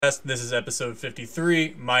This is episode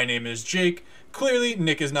 53. My name is Jake. Clearly,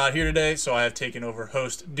 Nick is not here today, so I have taken over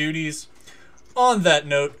host duties. On that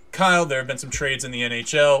note, Kyle, there have been some trades in the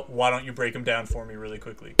NHL. Why don't you break them down for me really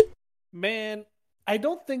quickly? Man, I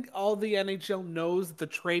don't think all the NHL knows that the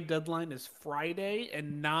trade deadline is Friday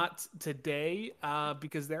and not today,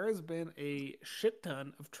 because there has been a shit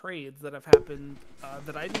ton of trades that have happened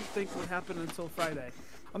that I didn't think would happen until Friday.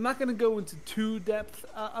 I'm not going to go into too depth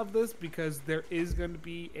of this because there is going to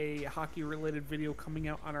be a hockey-related video coming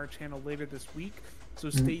out on our channel later this week, so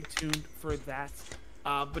stay tuned for that.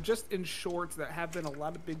 But just in short, there have been a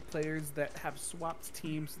lot of big players that have swapped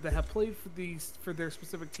teams, that have played for their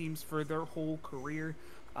specific teams for their whole career.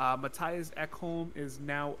 Matthias Ekholm is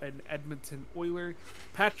now an Edmonton Oiler.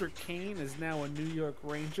 Patrick Kane is now a New York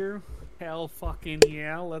Ranger. Hell fucking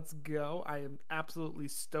yeah, let's go. I am absolutely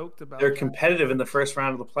stoked about it. They're competitive in the first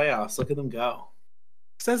round of the playoffs. Look at them go.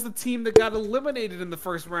 Says the team that got eliminated in the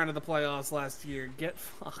first round of the playoffs last year. Get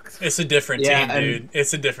fucked. It's a different team, dude.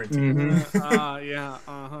 It's a different team.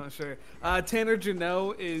 Sure. Tanner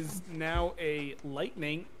Jeannot is now a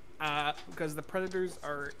Lightning because the Predators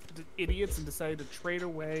are idiots and decided to trade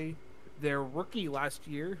away their rookie last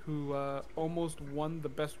year, who almost won the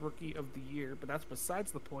best rookie of the year, but that's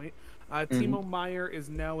besides the point. Timo Meier is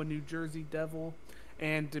now a New Jersey Devil,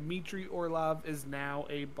 and Dmitry Orlov is now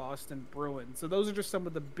a Boston Bruin. So those are just some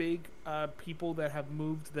of the big people that have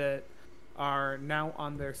moved that are now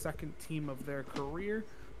on their second team of their career.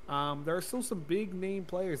 There are still some big name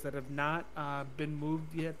players that have not been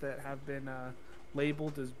moved yet that have been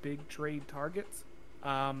labeled as big trade targets.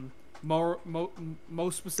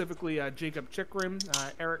 Most specifically, Jacob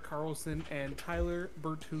Chikrin, Eric Carlson, and Tyler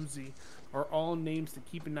Bertuzzi are all names to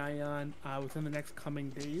keep an eye on within the next coming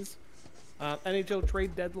days. NHL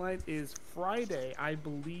trade deadline is Friday, I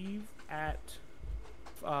believe, at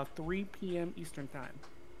 3 p.m. Eastern time.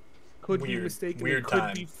 Could be mistaken. Weird it could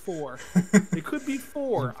time. be 4. It could be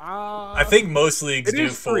 4. I think most leagues do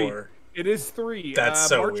 4. It is 3. That's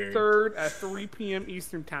so March weird. 3rd at 3 p.m.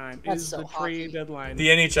 Eastern time is the trade deadline. The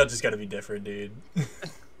NHL just got to be different, dude.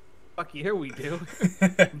 Fuck yeah, we do.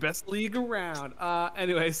 Best league around.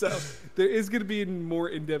 Anyway, so there is going to be a more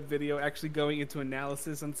in-depth video actually going into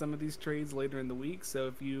analysis on some of these trades later in the week. So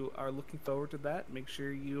if you are looking forward to that, make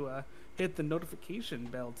sure you hit the notification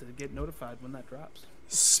bell to get notified when that drops.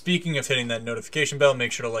 Speaking of hitting that notification bell,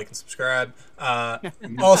 make sure to like and subscribe.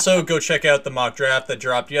 Also, go check out the mock draft that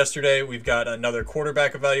dropped yesterday. We've got another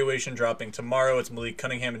quarterback evaluation dropping tomorrow. It's Malik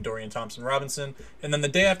Cunningham and Dorian Thompson-Robinson. And then the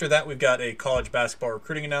day after that, we've got a college basketball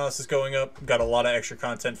recruiting analysis going up. We've got a lot of extra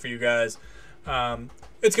content for you guys.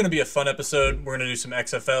 It's going to be a fun episode. We're going to do some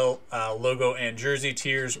XFL logo and jersey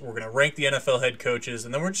tiers. We're going to rank the NFL head coaches.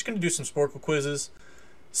 And then we're just going to do some Sporkle quizzes.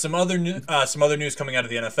 Some other news coming out of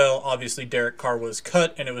the NFL. Obviously, Derek Carr was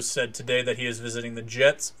cut, and it was said today that he is visiting the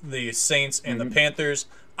Jets, the Saints, and the Panthers.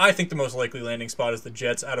 I think the most likely landing spot is the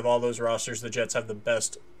Jets. Out of all those rosters, the Jets have the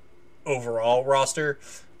best overall roster,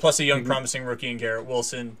 plus a young, promising rookie in Garrett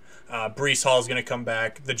Wilson. Breece Hall is going to come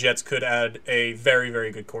back. The Jets could add a very,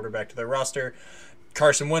 very good quarterback to their roster.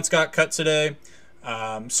 Carson Wentz got cut today.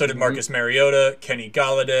 So did Marcus Mariota, Kenny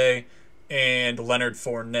Galladay, and Leonard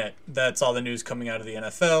Fournette. That's all the news coming out of the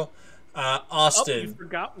NFL. Austin. Oh, you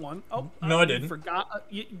forgot one. Oh, no, I didn't.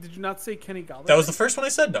 Did you not say Kenny Galladay? That was the first one I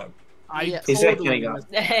said, dog. I He said totally Kenny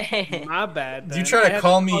missed. My bad. You try to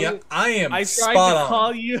call me. I am spot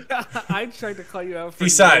on. I tried to call you out.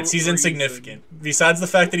 Besides, he's insignificant. Besides the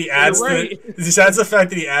fact that he adds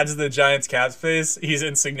the Giants cap space, he's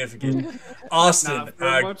insignificant. Austin, Not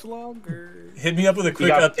for much longer. Hit me up with a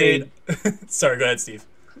quick update. Sorry, go ahead, Steve.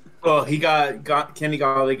 Well, he got Kenny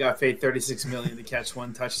Galladay got paid $36 million to catch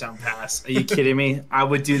one touchdown pass. Are you kidding me? I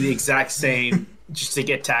would do the exact same just to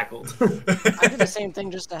get tackled. I do the same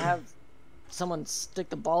thing just to have someone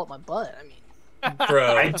stick the ball up my butt. I mean,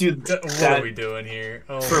 bro, I do. What are we doing here?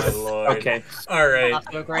 Oh my lord! Okay, all right.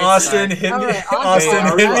 Austin, hit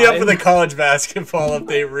me up with a college basketball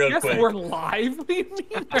update real quick. We're live. What do you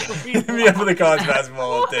mean? Hit me up with a college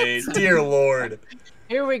basketball update. Dear Lord.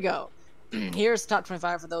 Here we go. Here's top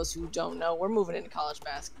 25 for those who don't know. We're moving into college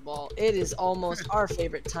basketball. It is almost our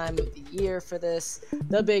favorite time of the year for this.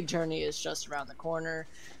 The big tourney is just around the corner.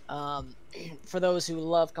 For those who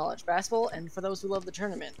love college basketball and for those who love the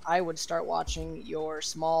tournament, I would start watching your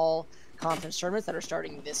small conference tournaments that are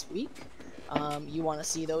starting this week. You want to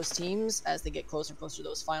see those teams as they get closer and closer to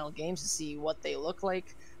those final games to see what they look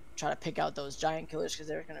like. Try to pick out those giant killers because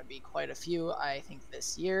there's going to be quite a few, I think,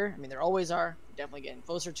 this year. I mean, there always are. Definitely getting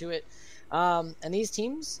closer to it. And these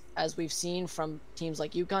teams, as we've seen from teams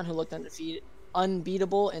like UConn, who looked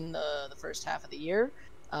unbeatable in the first half of the year,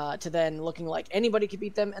 to then looking like anybody could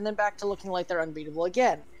beat them, and then back to looking like they're unbeatable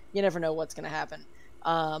again. You never know what's going to happen.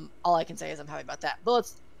 All I can say is I'm happy about that. But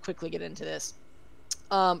let's quickly get into this.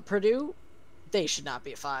 Purdue, they should not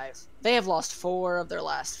be a 5. They have lost 4 of their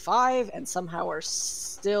last 5, and somehow are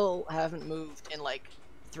still haven't moved in like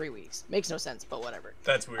 3 weeks. Makes no sense, but whatever.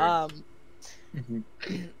 That's weird.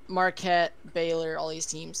 Marquette, Baylor, all these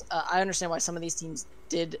teams. I understand why some of these teams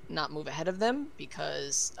did not move ahead of them,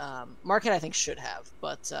 because Marquette I think should have,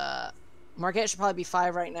 but Marquette should probably be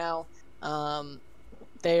 5 right now.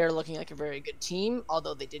 They are looking like a very good team,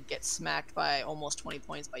 although they did get smacked by almost 20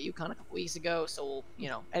 points by UConn a couple weeks ago. So,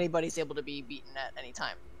 anybody's able to be beaten at any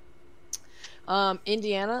time.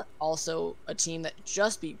 Indiana, also a team that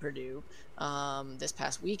just beat Purdue this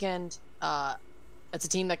past weekend. It's a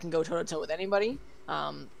team that can go toe-to-toe with anybody,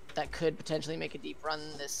 that could potentially make a deep run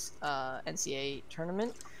this NCAA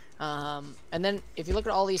tournament. And then if you look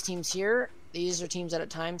at all these teams here, these are teams that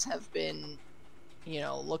at times have been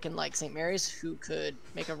looking like St. Mary's, who could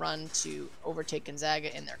make a run to overtake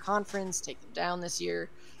Gonzaga in their conference, take them down this year.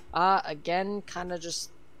 Again, kind of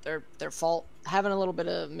just their fault, having a little bit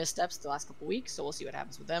of missteps the last couple weeks, so we'll see what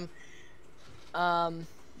happens with them.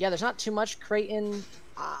 Yeah, there's not too much. Creighton,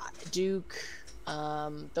 Duke,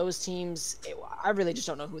 those teams, I really just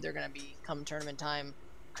don't know who they're going to be come tournament time.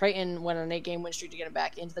 Creighton went on an 8-game win streak to get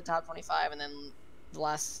back into the top 25, and then the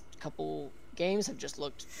last couple games have just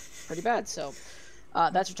looked pretty bad. So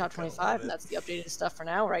that's your top 25, and that's the updated stuff for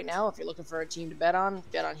now. Right now, if you're looking for a team to bet on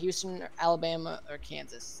Houston, or Alabama, or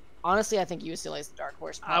Kansas. Honestly, I think UCLA is the dark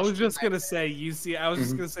horse. I was just gonna say UCLA. I was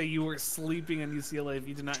just gonna say you were sleeping on UCLA if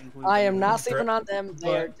you did not include. I am not sleeping on them.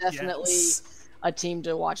 They are definitely a team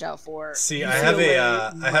to watch out for. See, I have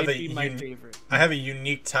a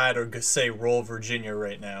unique tie to say roll Virginia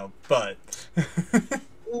right now, but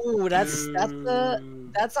ooh, that's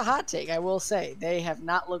a hot take. I will say they have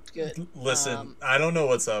not looked good. Listen, I don't know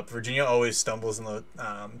what's up. Virginia always stumbles in the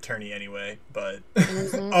tourney anyway, but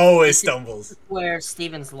always stumbles. Where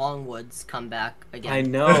Stevens Longwoods come back again. I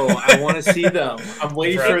know. I want to see them. I'm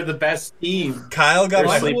waiting for the best team. Kyle got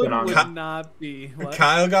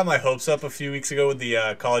Kyle got my hopes up a few weeks ago with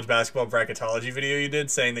the college basketball bracketology video you did,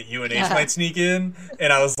 saying that UNH might sneak in,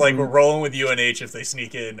 and I was like, we're rolling with UNH if they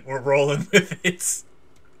sneak in. We're rolling with it.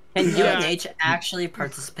 Can UNH actually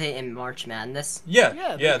participate in March Madness?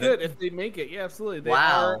 Yeah, they could if they make it. Yeah, absolutely. They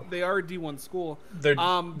are a D1 school. They're a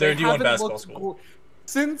D1 basketball school.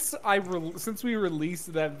 Since we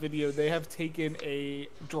released that video, they have taken a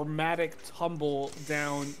dramatic tumble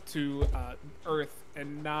down to earth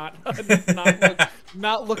and not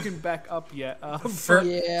looking back up yet. For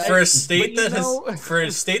a state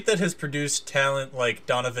that has produced talent like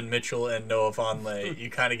Donovan Mitchell and Noah Vonleh, you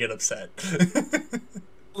kind of get upset.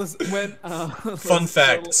 Listen, Fun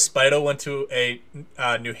fact: Spido went to a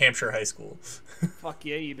New Hampshire high school. Fuck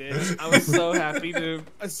yeah, you did! I was so happy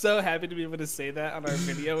to be able to say that on our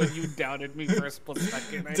video, and you doubted me for a split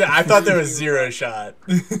second. I thought there was zero shot.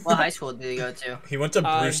 What high school did he go to? He went to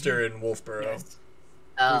Brewster in Wolfboro. Yes.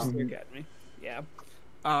 Brewster Academy. Yeah.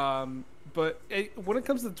 But when it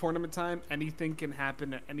comes to the tournament time, anything can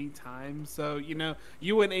happen at any time. So,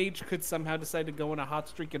 UNH could somehow decide to go on a hot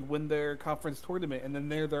streak and win their conference tournament, and then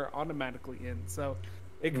they're automatically in. So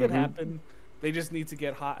it could happen. They just need to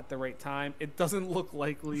get hot at the right time. It doesn't look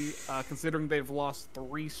likely, considering they've lost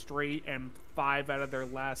 3 straight and 5 out of their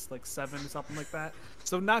last 7 or something like that.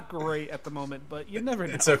 So not great at the moment, but you never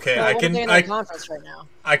know. It's okay. Well, I can conference right now.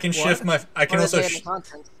 I can shift my. I can also.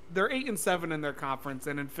 They're 8-7 in their conference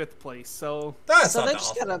and in 5th place. So they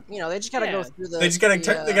just gotta, they just gotta go through the. They just gotta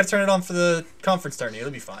turn it on for the conference tourney.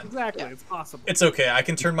 It'll be fine. Exactly, it's possible. It's okay. I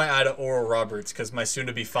can turn my eye to Oral Roberts because my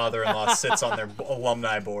soon-to-be father-in-law sits on their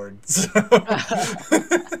alumni board. So.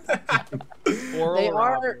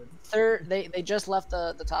 They just left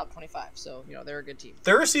the top 25, so they're a good team.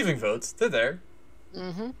 They're receiving votes. They're there.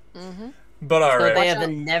 But all right. They have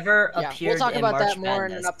never appeared. We'll talk about March that more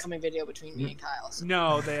Madness. in an upcoming video between me and Kyle. So.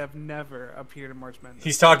 No, they have never appeared in March Madness.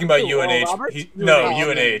 He's talking about UNH.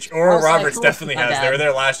 UNH. Oral Roberts definitely has. They were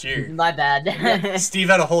there last year. My bad. Steve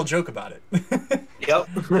had a whole joke about it. Yep.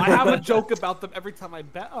 I have a joke about them every time I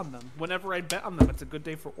bet on them. Whenever I bet on them, it's a good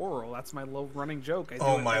day for Oral. That's my low running joke.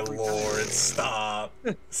 Oh my lord! Stop.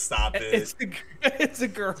 Stop it. It's a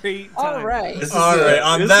great time. All right. All right.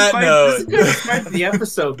 On that note, the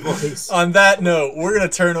episode, boys. On that note, we're gonna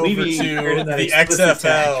turn over to Leaving that the explicit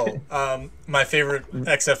XFL. My favorite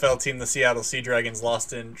XFL team, the Seattle Sea Dragons,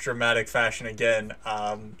 lost in dramatic fashion again.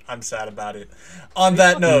 I'm sad about it. On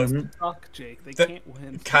that note, Fuck, Jake. They can't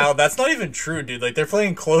win. Kyle, that's not even true, dude. Like, they're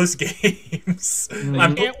playing close games.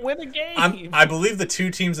 They can't win a game. I believe the two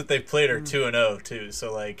teams that they've played are 2-0 too.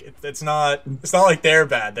 So like, it's not like they're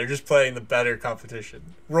bad. They're just playing the better competition.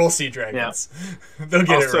 Roll Sea Dragons. Yeah. They'll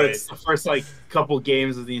get it right. It's the first like couple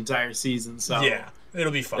games of the entire season, so yeah,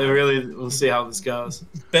 it'll be fun. We'll see how this goes.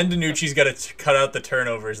 Ben DiNucci's got to cut out the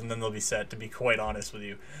turnovers, and then they'll be set. To be quite honest with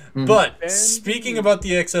you, but speaking about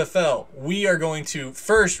the XFL, we are going to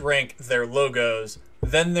first rank their logos,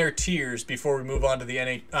 then their tiers before we move on to the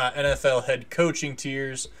NFL head coaching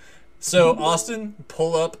tiers. So, Austin,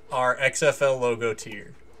 pull up our XFL logo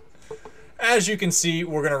tier. As you can see,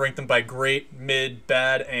 we're going to rank them by great, mid,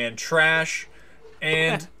 bad, and trash.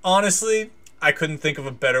 And honestly, I couldn't think of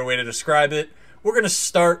a better way to describe it. We're going to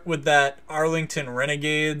start with that Arlington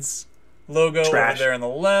Renegades logo over there on the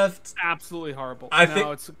left. Absolutely horrible. I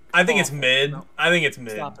think it's mid. No. I think it's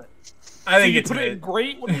mid. Stop it. I think you it's put mid. it in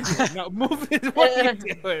great. What are you doing? No, move it. What are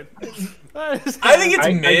you doing? I think it's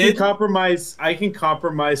mid. I can compromise. I can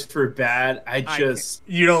compromise for bad.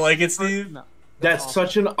 You don't like it, Steve? No. That's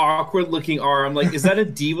such an awkward looking R. I'm like, is that a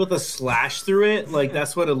D with a slash through it? Like,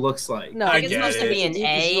 that's what it looks like. No, I it's get supposed it. to be an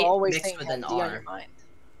A always mixed think with have an D on R. your mind.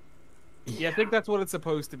 Yeah, I think that's what it's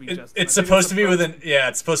supposed to be. Justin. It's supposed to be with an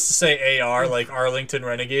it's supposed to say AR, like Arlington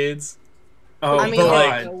Renegades. Oh, I mean,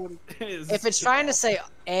 God. if it's trying to say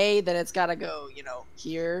A, then it's got to go,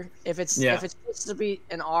 here. If it's supposed to be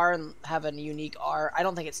an R and have a unique R, I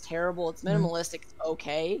don't think it's terrible. It's minimalistic. It's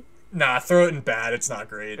okay. Nah, throw it in bad. It's not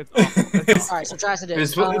great. It's awful. All right, so trash it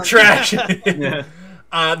is. Trash. Yeah.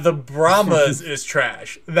 The Brahmas is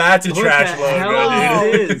trash. That's a trash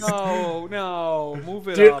logo, dude. It is. No, move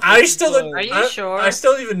it Dude, up. I still don't. Are you sure? I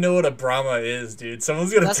still don't even know what a Brahma is, dude.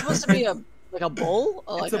 Someone's gonna. That's supposed to be a bull?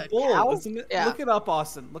 It's Like a bull, cow? isn't it? Yeah. Look it up,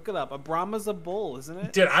 Austin. Look it up. A Brahma's a bull, isn't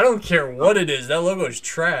it? Dude, I don't care what it is. That logo is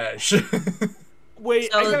trash.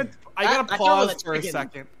 Wait, So, I gotta I pause thought it for a was chicken.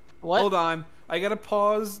 second. What? Hold on. I gotta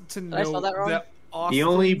pause to I spell note that wrong? that Austin, The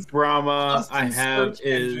only Brahma Austin's I have search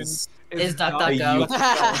engine is DuckDuckGo.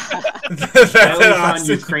 I only found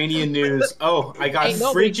Ukrainian news. Oh, I got Ain't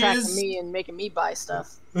nobody tracking fridges. me and making me buy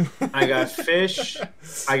stuff. I got fish.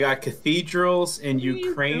 I got cathedrals in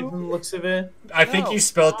Ukraine from the looks of it. I think you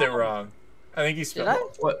spelt it wrong. I think you Did spelled I?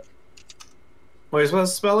 it. What? Wait,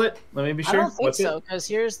 supposed to spell it? Let me be I sure. don't think What's so, it? because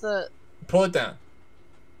here's the Pull it down.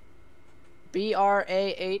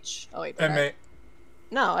 BRAH. Oh wait, And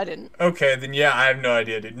no, I didn't. okay, then yeah, I have no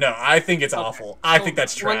idea, dude. No, I think it's awful. I think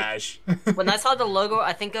that's trash. When I saw the logo,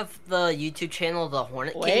 I think of the YouTube channel, The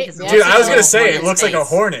Hornet King. Wait, 'cause yeah, it Dude, looks I was like gonna say it hornet's looks like a face.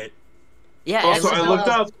 hornet. Yeah, Also, it's I looked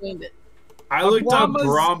up. I looked up Brahma's-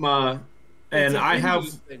 Brahma, and It's a I Hindu have.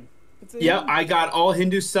 thing. It's a Yeah, Hindu- I got all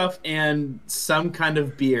Hindu stuff and some kind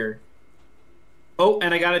of beer. Oh,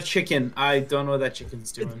 and I got a chicken. I don't know what that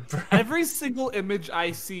chicken's doing. Every single image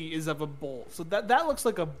I see is of a bull, so that looks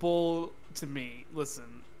like a bull to me. Listen,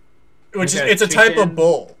 Which Okay, it's a type chicken. of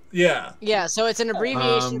bull. Yeah. Yeah, so it's an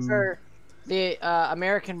abbreviation for the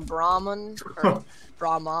American Brahmin or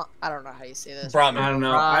Brahma. I don't know how you say this. Brahmin. I don't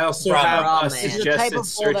know. Brah- I also Brahma. have Brahma. suggested It's a type of bull that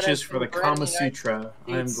searches has for the been bred in Kama the United Sutra.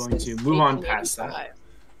 I'm States going to since move on past 1885.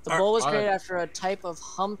 that. The bull was Alright. created after a type of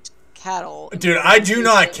humped cattle. Dude, I do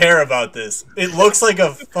not care about this. It looks like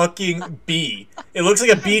a fucking bee. It looks like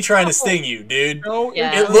a bee trying to sting you, dude. no,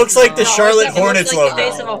 Yeah. It looks like the No, Charlotte it looks Hornets It looks like the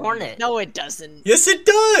logo. face of a hornet. No, it doesn't. Yes, it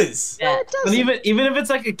does. Yeah. It But doesn't. even if it's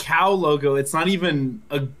like a cow logo, it's not even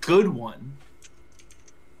a good one.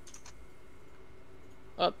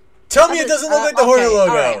 Tell me it doesn't look like the Hornet okay,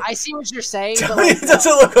 logo. alright, I see what you're saying, Tell but me like, it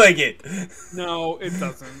doesn't look like it. no, it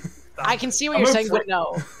doesn't. I can see what I'm you're saying, afraid- but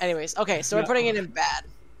no. Anyways, okay, so we're No. putting it in bad.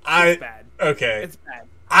 It's bad. Okay. It's bad.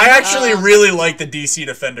 I actually really like the DC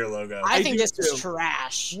Defender logo. I think do this is too.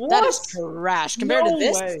 trash. What? That is trash. Compared No to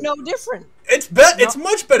this, way. it's no different. It's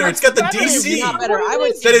much better. It's got the That's better. DC. It's not better. I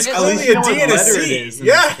would That is say this clearly you a know D what and a letter it C. is in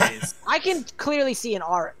this Yeah. case. I can clearly see an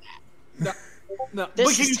R in that. No, This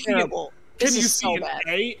but can is you see terrible. Can This you is see so an bad.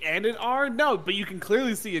 A and an R? No, but you can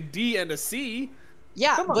clearly see a D and a C.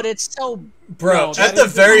 Yeah, Come on. but it's so. Bro, No, at that the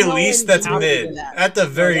is very no least, that's how to do mid. that. At the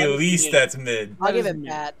very that is least, mid. that's mid. I'll That give is it me.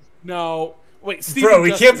 bad. No, wait, Steve. Bro, and we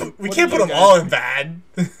Justin, can't what put do you them guys all think? in bad.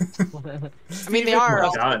 I mean, they are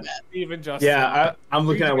all God. bad. Steve and Justin. Yeah, I'm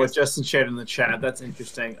looking at what Justin shared in the chat. That's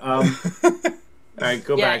interesting. right,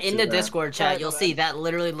 go Yeah, back in to the that. Discord chat, you'll see that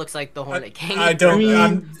literally looks like the Hornet King. I don't. I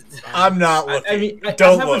mean, I'm not looking. I mean, I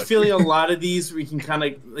don't have look. a feeling a lot of these we can kind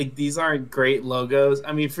of like these aren't great logos.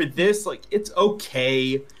 I mean, for this, like it's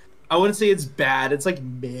okay. I wouldn't say it's bad. It's like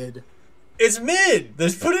mid. It's mid.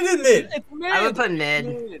 Let's put it in mid. It's mid. I would put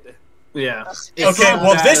mid. Yeah. Okay, It's not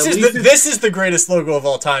well bad. this At is least this is the greatest logo of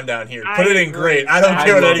all time down here. Put it in agree. great. I don't I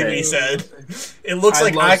care what love anybody it. said. It looks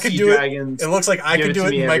like love I could Sea do Dragons. it. It looks like I Give could it do to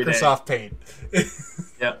it me in every day. Microsoft Paint.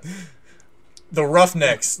 Yep. The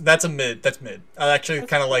Roughnecks. That's a mid. That's mid. I actually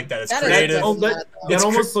kind of like that. It's That is creative. Oh, definitely that, not, though. that It's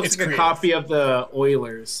almost cre- looks it's like a creative. copy of the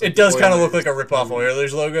Oilers. It does kind of look Oilers. like a rip-off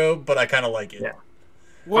Oilers logo, but I kind of like it. Yeah.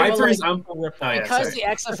 Well, Vipers, like, I'm. Oh, yeah, Because sorry. the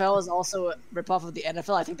XFL is also a ripoff of the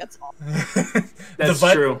NFL, I think that's The That's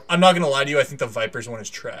Vi- true. I'm not gonna lie to you. I think the Vipers one is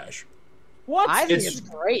trash. what? I think It's- it's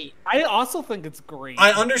great. I also think it's great.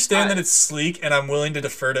 I understand that it's sleek, and I'm willing to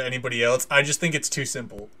defer to anybody else. I just think it's too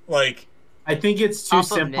simple. Like, I think it's too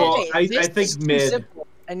Off of simple. mid. I This think is too mid. simple,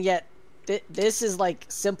 and yet this is like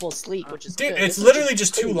simple sleek, which is dude, good. it's This is literally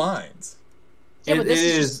just two cool. lines. Yeah, but It this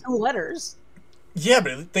is is. just two letters. Yeah,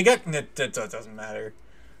 but they got that doesn't matter.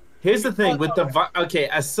 Here's the thing with the okay,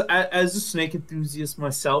 as a snake enthusiast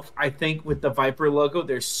myself, I think with the Viper logo,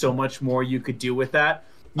 there's so much more you could do with that.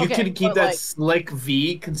 You Okay, can keep but, that like- slick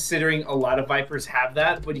V, considering a lot of Vipers have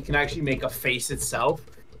that, but you can actually make a face itself.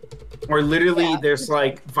 Or literally, Yeah. there's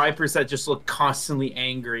like Vipers that just look constantly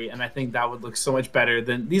angry, and I think that would look so much better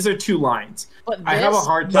than these are two lines. But I have a this-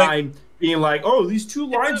 hard like- time being like, oh, these two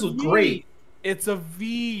lines a look V. great. It's a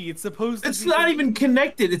V. It's supposed to. It's be not even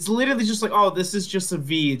connected. It's literally just like, oh, this is just a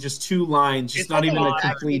V, just two lines, just It's not even a not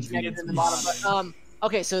complete actually V. connected in the bottom, but,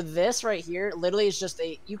 okay, so this right here literally is just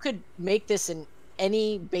you could make this in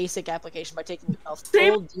any basic application by taking a full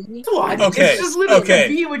Same D. one. and Okay, It's just literally okay. a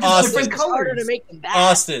V with just Austin. different It's harder colors. to make than that.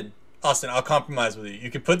 Austin, I'll compromise with you.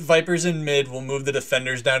 You can put Vipers in mid. We'll move the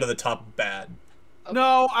defenders down to the top bad.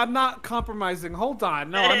 No, I'm not compromising. Hold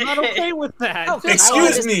on. No, I'm not okay with that. No, good.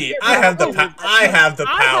 Excuse me. I have the I have the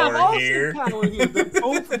I have power also here. power here. They're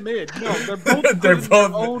both mid. No, they're both They're good in both-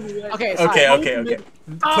 their own way. Okay, Okay, fine. okay, okay.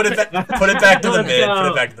 Stop Put it back. Put it back to the Let's mid. Put go.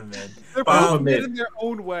 it back to the mid. They're Um, both mid. mid in their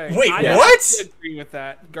own way. Wait, I what? actually agree with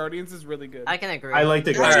that. Guardians is really good. I can agree. I like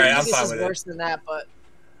the All right, Guardians. I'm this fine is with it. worse than that, but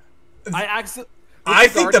I actually. I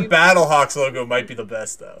think the Guardians- Battlehawks logo might be the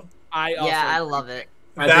best though. I also, Yeah, I love it.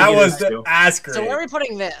 I That think it was is too. that's great. so where are we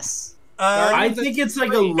putting this? I Guardians think is it's like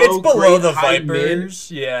a great. low it's below grade, the high mid.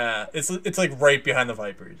 Vipers. Yeah, it's like right behind the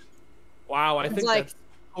Vipers. Wow, I think like- that's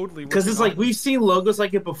totally Because it's like we've seen logos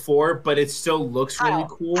like it before, but it still looks really How?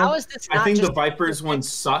 cool. How is this I not think the just Vipers one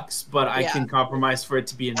sucks, but I Yeah. can compromise for it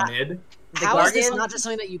to be in mid. The How is this Guardians- not just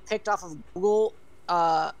something that you picked off of Google?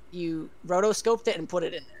 You rotoscoped it and put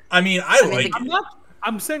it in there. I mean, I mean, like I'm it. not.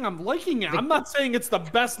 I'm saying I'm liking it. I'm not saying it's the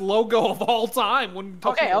best logo of all time. When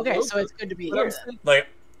talking Okay, about okay, logos, so it's good to be but here. I'm then. saying- Like,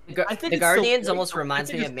 I think The it's Guardians so almost great. I reminds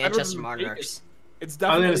think me of it's better Manchester than Monarchs. Vegas. It's I'm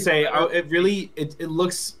definitely. gonna say better. it really it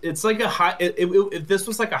looks it's like a high if this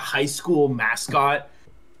was like a high school mascot,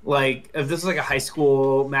 like if this was like a high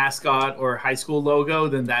school mascot or high school logo,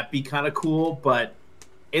 then that'd be kind of cool. But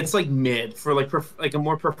it's like mid for like like a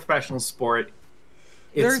more professional sport.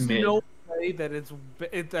 It's There's mid. no way that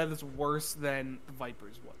that is worse than the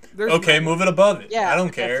Vipers one. There's okay, no- move it above it. Yeah, I don't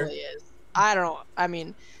it care. definitely is. I don't. I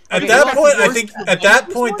mean, At okay, that well, point, I worse think than at the that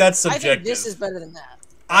Vipers point one? that's I think subjective. this is better than that.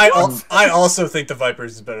 I also think the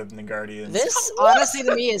Vipers is better than the Guardians. This, honestly,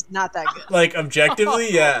 to me, is not that good. Like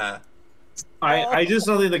objectively, yeah. I just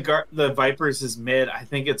don't think the Vipers is mid. I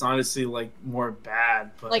think it's honestly like more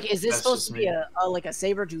bad. But Like, is this that's supposed just to me. be a like a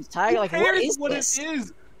saber-toothed tiger? Like, Who what cares is what this? it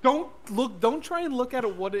is? Don't try and look at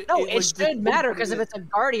it. What it? No, like, it just should look matter what because it if is. it's a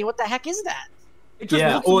guardian, what the heck is that? It just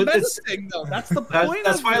Yeah, looks well, it's- menacing, though. That's the That's- point.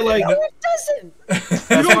 that's of why, it. like- No, it doesn't.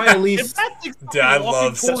 That's why at If least that's Dude, I walking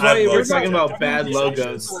love- towards I it, love we're talking not about bad going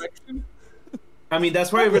logos. direction. I mean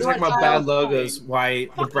that's why we're Everyone talking about child bad logos. Why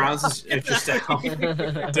the Browns is interesting.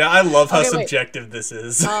 Dude, I love how Okay, wait. subjective this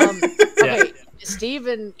is. Okay, Steve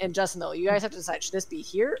and Justin, though, you guys have to decide: should this be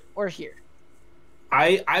here or here?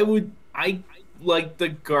 I like the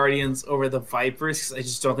Guardians over the Vipers 'cause I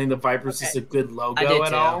just don't think the Vipers is Okay. a good I logo did at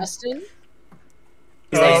too. all. Justin,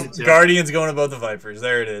 Guardians going above the Vipers.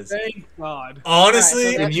 There it is. Thank God. Honestly,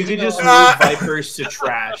 Alright, so If you could just move Ah. Vipers to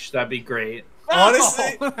trash, that'd be great.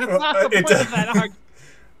 Honestly, No, that's not the it point of that argument.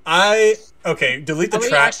 delete the are we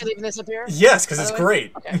trash. actually leaving this up here? Yes, because By it's the way?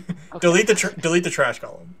 great. Okay. Delete the trash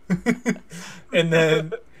column, and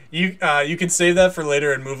then You can save that for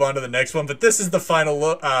later and move on to the next one. But this is the final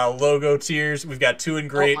logo tiers. We've got 2 in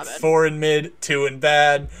great, 4 in mid, 2 in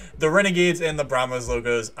bad. The Renegades and the Brahmas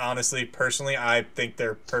logos, honestly, personally, I think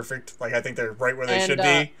they're perfect. Like, I think they're right where they should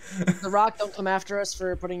be. The Rock, don't come after us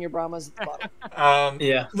for putting your Brahmas at the bottom.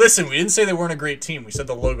 Yeah. Listen, we didn't say they weren't a great team. We said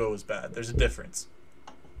the logo was bad. There's a difference.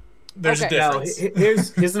 There's a difference. Now,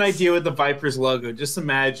 here's an idea with the Vipers logo. Just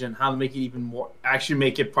imagine how to make it even more. Actually,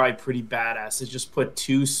 make it probably pretty badass. Is just put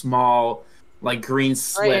 2 small, like green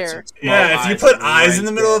slits. Right yeah, if you put eyes in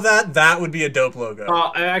the middle of that, that would be a dope logo.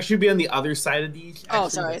 It'd actually be on the other side of these. Actually,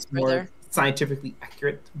 sorry, it's right more there. Scientifically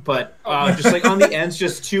accurate, but just like on the ends,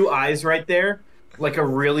 just 2 eyes right there, like a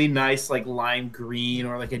really nice like lime green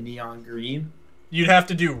or like a neon green. You'd have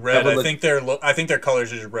to do red. I think their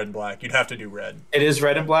colors are just red and black. You'd have to do red. It is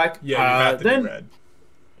red and black. Yeah, you have to do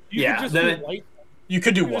red. You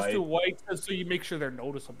could do white. Just do white so you make sure they're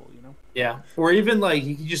noticeable. You know. Yeah, or even like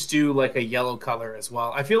you could just do like a yellow color as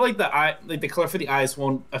well. I feel like the color for the eyes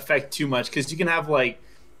won't affect too much because you can have like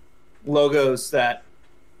logos that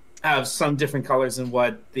have some different colors than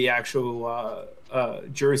what the actual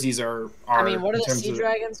jerseys are. I mean, what are the Sea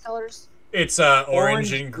Dragons colors? It's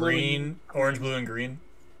orange and green, orange, blue, and green.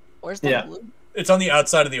 Where's the blue? It's on the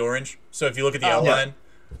outside of the orange. So if you look at the outline.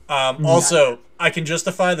 Also, I can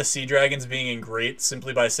justify the Sea Dragons being in great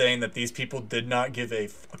simply by saying that these people did not give a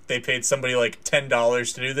fuck. They paid somebody like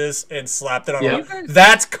 $10 to do this and slapped it on.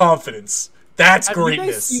 That's confidence. That's greatness. Have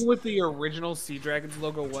you guys seen what the original Sea Dragons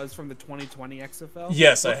logo was from the 2020 XFL?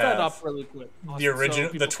 Yes, Look I have. that up really quick. Awesome. The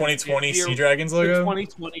original, the 2020 Sea Dragons logo? The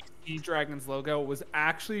 2020 Sea Dragons logo was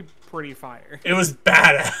actually pretty fire. It was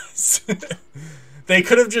badass. They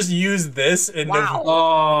could have just used this and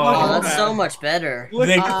that's so much better.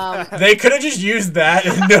 They could have just used that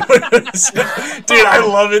and no one would dude, I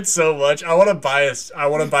love it so much. I want to buy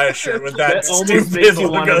a shirt with that stupid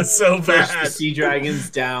logo so bad. The Sea Dragons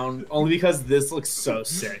down only because this looks so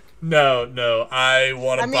sick. No, I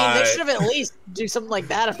want to buy. I mean, they should have at least do something like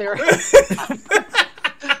that if they were.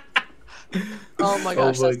 Oh my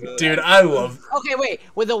gosh, dude, I love. Okay, wait.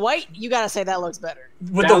 With the white, you gotta say that looks better.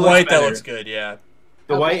 With the white, that looks good. Yeah.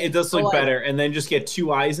 The white, it does look better, and then just get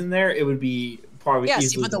 2 eyes in there, it would be probably easily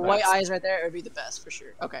see, but the best. white eyes right there, it would be the best for sure.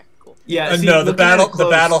 Okay, cool. Yeah, no, the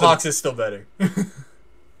Battlehawks is still better.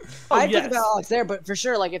 I picked the Battlehawks there, but for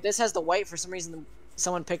sure, like if this has the white for some reason,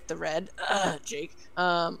 someone picked the red, Jake,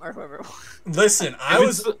 or whoever. Listen,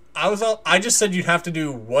 I just said you'd have to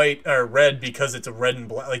do white or red because it's a red and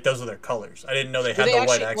black. Like those are their colors. I didn't know they had the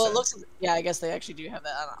white accent. Well, it looks. Yeah, I guess they actually do have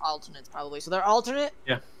that on alternates probably. So their alternate,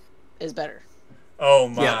 is better. Oh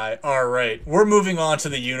my! Yeah. All right, we're moving on to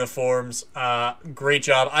the uniforms. Great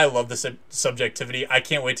job! I love the subjectivity. I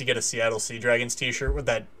can't wait to get a Seattle Sea Dragons T-shirt with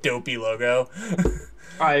that dopey logo.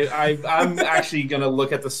 I'm actually gonna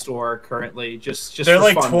look at the store currently. Just they're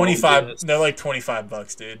like 25. They're like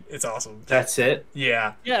 $25, dude. It's awesome. That's it.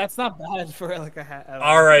 Yeah. Yeah, that's not bad for like a hat.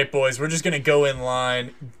 All right, boys. We're just gonna go in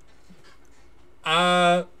line.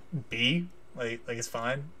 B. Like it's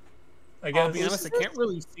fine. I guess. I'll be honest, I can't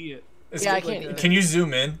really see it. I can't. Can you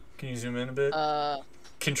zoom in? Can you zoom in a bit?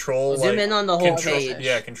 Control. Zoom in on the whole page.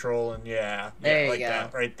 Yeah, control and there you like go.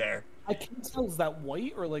 That right there. I can't tell. Is that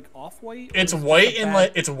white or like off-white? It's white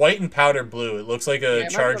and it's white and powder blue. It looks like a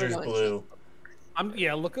Chargers blue.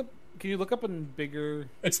 Look up. Can you look up in bigger?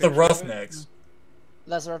 It's the Roughnecks.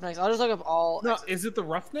 That's the Roughnecks. I'll just look up all. No, is it the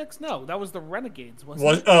Roughnecks? No, that was the Renegades. Wasn't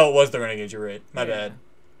it? Oh, it was the Renegades. You're right. My bad.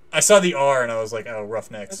 I saw the R and I was like, oh,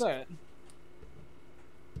 Roughnecks. That's all right.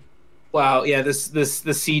 Wow, yeah, the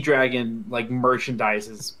Sea Dragon like merchandise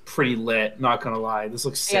is pretty lit. Not gonna lie, this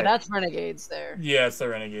looks sick. Yeah, that's Renegades there. Yeah, it's the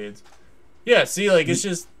Renegades. Yeah, see, like it's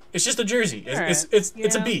just a jersey.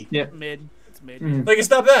 It's a B. Yeah, mid. It's mid. Mm. Like it's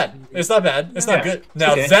not bad. It's not bad. It's not good.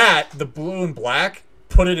 Now that the blue and black,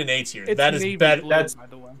 put it in A tier. That is bad. By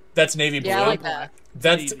the way. That's navy blue. Yeah, I like that.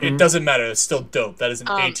 It doesn't matter. It's still dope. That is an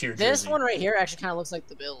A tier jersey. This one right here actually kind of looks like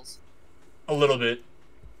the Bills. A little bit.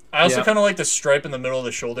 I also kind of like the stripe in the middle of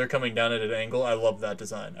the shoulder coming down at an angle. I love that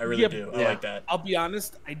design. I really do. I like that. I'll be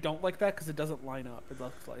honest, I don't like that because it doesn't line up. It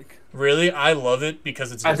looks like. Really, I love it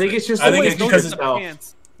because it's. I think it's just. I think it's because it's the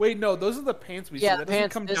pants. Wait, no, those are the pants we see. Yeah, that the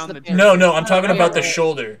pants. Come down the no, I'm talking about the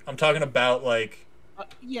shoulder. I'm talking about like.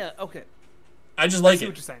 Yeah. Okay. I just like it.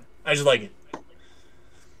 What you're saying. I just like it.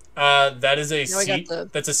 That is a C.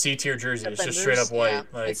 That's a C tier jersey. It's just straight up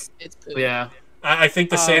white. Like it's yeah. I think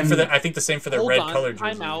the same for the. I think the same for the red color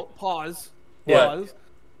jersey. Time out. Pause. What?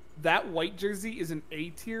 That white jersey is an A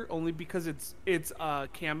tier only because it's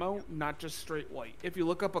camo, not just straight white. If you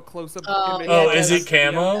look up a close up image, is it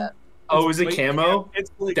camo? Oh, is it camo? It's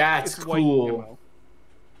like, that's cool.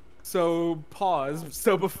 So pause.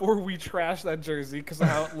 So before we trash that jersey, because of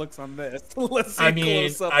how it looks on this, let's see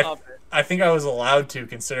close up of it. I think I was allowed to,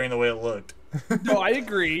 considering the way it looked. No, I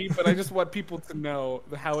agree, but I just want people to know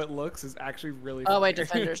that how it looks is actually really. Oh wait, fire.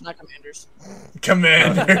 defenders, not commanders.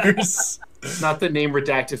 Commanders. Not the name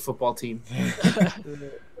redacted football team.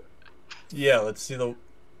 Yeah, let's see the.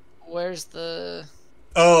 Where's the?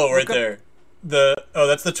 Oh, right there.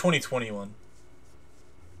 That's the 2021.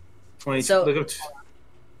 20, So- look up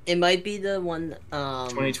It might be the one.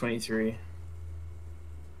 2023.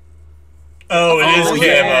 Oh, it is Oh, camo.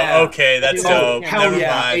 yeah. Okay, that's Oh, dope. hell Never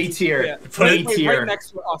yeah, mind. A tier. Yeah. Put Wait, it wait, tier. right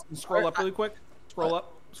next to it, Austin. Scroll up really quick.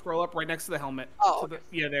 Scroll up right next to the helmet. Oh, To the-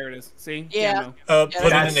 yeah, there it is. See? Yeah. Camo. Put it in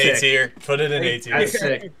That's A sick. tier. Put it in A tier. That's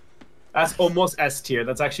sick. That's almost S tier.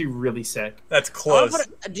 That's actually really sick. That's I wanna close.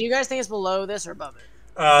 put it- do you guys think it's below this or above it?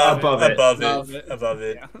 Above it. Above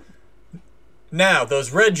it. Yeah. Now,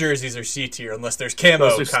 those red jerseys are C tier unless there's camo,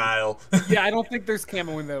 Those are C- Kyle. Yeah, I don't think there's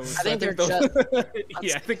camo in those. I think they're those, just-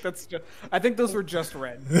 yeah, I think that's just. I think those were just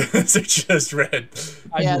red. Those are just red.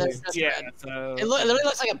 I Yeah, believe. they're just yeah. red. So, It literally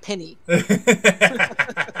looks like a penny.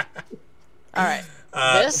 All right,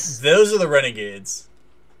 This? Those are the Renegades.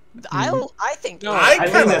 I think. No, I I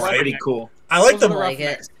kinda think that's like pretty it. cool. I like Those are the the like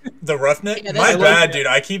Roughnecks. the roughneck. Yeah, My that's- bad, dude.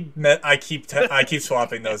 I keep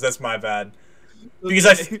swapping those. That's my bad.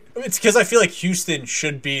 Because it's because I feel like Houston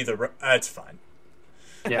should be the. That's fine.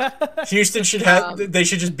 Yeah. Houston should have. They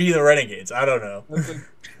should just be the Renegades. I don't know.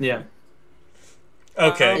 Yeah.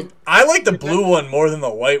 Okay, I like the blue one more than the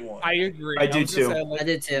white one. I agree. I do was gonna too. say, like, I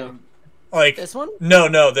did too. Like This one?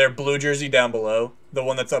 no, their blue jersey down below, the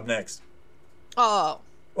one that's up next. Oh,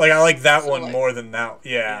 Like I like that So, one like- more than that.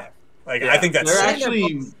 Yeah. Like Yeah. I think that's. They're sick.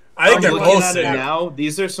 actually. I think I'm they're looking both at it sick. now.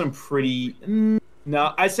 These are some pretty.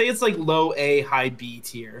 No, I say it's like low A, high B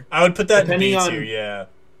tier. I would put that in Depending B on- tier. Yeah.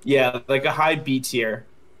 Yeah, like a high B tier.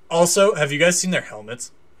 Also, have you guys seen their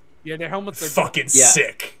helmets? Yeah, their helmets are Fucking Yeah.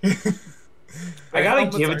 sick. I gotta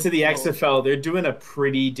helmets give are it to the cool. XFL. They're doing a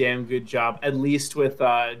pretty damn good job, at least with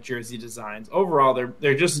jersey designs. Overall,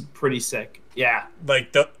 they're just pretty sick. Yeah.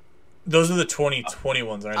 Like those are the 2020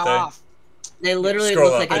 ones, aren't they? off. They literally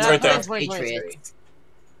Scroll look up. like It's a right there. Patriots.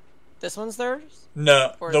 This one's theirs.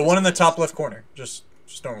 No, Or the is one it- in the top left corner, just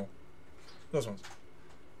normal. Those ones.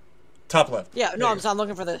 Top left. Yeah, no, There. I'm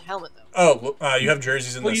looking for the helmet though. Oh, you have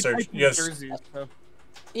jerseys in Well, the you search. type in You have jerseys, so.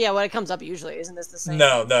 Yeah, when it comes up usually, isn't this the same?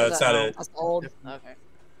 No, Is it's that- not it. That's old. Okay.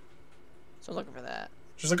 So I'm looking for that.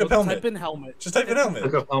 Just look up Type helmet. in helmet. Just type in helmet.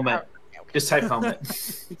 Look up helmet. Just type helmet.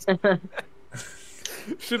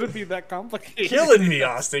 Shouldn't be that complicated. Killing me,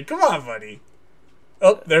 Austin. Come on, buddy.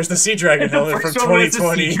 Oh, there's the Sea Dragon helmet from First one was the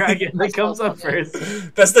 2020. Sea Dragon that comes up first.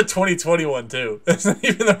 That's the 2020 one too. That's not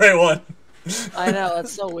even the right one. I know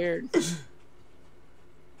that's so weird. This-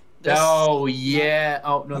 Oh yeah.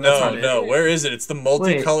 Oh no, that's not No, it. where is it? It's the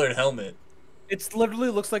multicolored helmet. It literally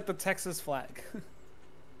looks like the Texas flag.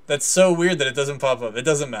 That's so weird that it doesn't pop up. It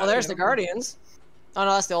doesn't matter. Well, there's the Guardians. Oh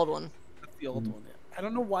no, that's the old one. That's the old one. I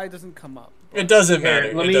don't know why it doesn't come up. It doesn't Here,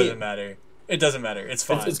 matter. let It me- doesn't matter. It doesn't matter. It's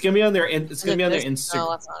fine. It's gonna be on their. It's gonna be on their This- No, Instagram.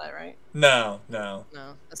 that's not it, right? No. No,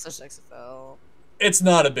 that's just XFL. It's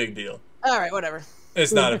not a big deal. All right, whatever.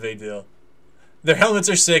 It's not a big deal. Their helmets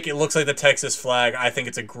are sick. It looks like the Texas flag. I think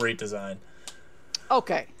it's a great design.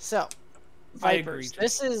 Okay, so I agree. Vipers.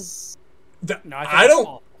 This is. No, I think I it's don't.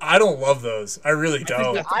 all. I don't love those. I really think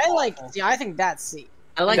don't. that's- I like. Yeah, I think that's C.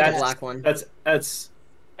 I like the That's- black one. That's the S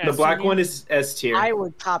black tier? one is S tier. I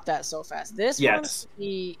would top that so fast. This Yes. one's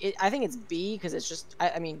B. I think it's B because it's just.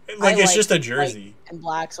 I mean, Like I it's just a white jersey. and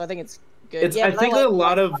black, so I think it's good. It's. Yeah, I but think like a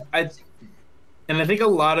lot white of. I think a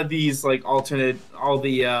lot of these like alternate, all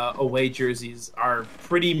the away jerseys are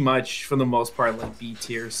pretty much for the most part like B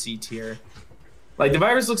tier, C tier. Like the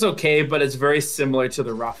virus looks okay, but it's very similar to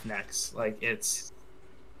the Roughnecks. Like it's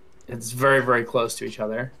very very close to each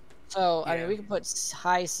other. So I Yeah. mean, we can put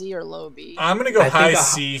high C or low B. I'm gonna go I think high a-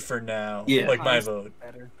 C for now. Yeah. Like my High- vote.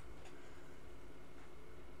 Better.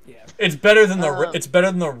 Yeah. It's better than the. Um, It's better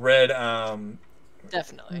than the red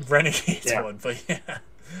Definitely. Renegades Yeah. one. But yeah.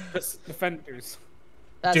 Defenders.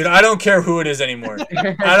 That's Dude, I don't care who it is anymore.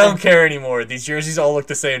 I don't care anymore. These jerseys all look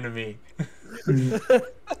the same to me.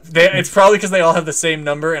 It's probably because they all have the same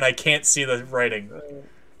number and I can't see the writing.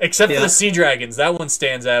 Except for Yeah. the Sea Dragons. That one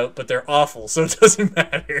stands out, but they're awful, so it doesn't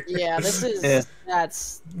matter. Yeah, this is. Yeah.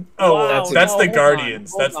 That's. Oh, Wow, that's no, the hold on,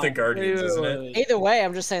 Guardians. hold That's the on. Guardians, Wait, isn't wait, it? wait. Either way,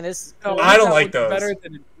 I'm just saying this. No, I don't that like one's those. Better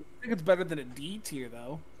than I think it's better than a D tier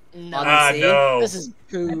though. No, Ah, See? no. this is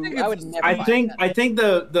poo. think I would it's- never. buy that. I think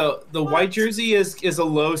the white jersey is a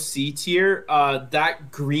low C tier.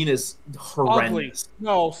 That green is Ugly. horrendous.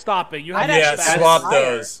 No, stop it. You have I'd to Yeah, actually back- swap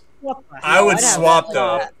higher. those. What the I hell? would I'd have swap that.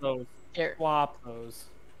 though. Swap those. Here. Swap those.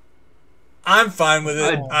 I'm fine with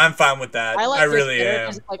it. Oh. I'm fine with that. I like I this really better am.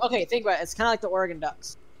 'cause, like, okay, think about it. It's kind of like the Oregon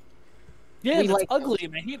Ducks. Yeah, We that's like ugly,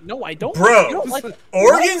 and I hate. No, I don't. Bro, You don't like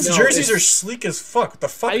Oregon's No, jerseys it's- are sleek as fuck. What the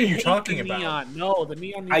fuck I are you hate talking the about? neon. No, the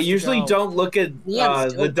neon. Needs I to usually go. don't look at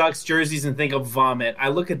Neon's the dope. Ducks jerseys and think of vomit. I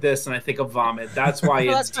look at this and I think of vomit. That's why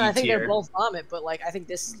Well, it's that's fine. I D think they're tier. both vomit, but like I think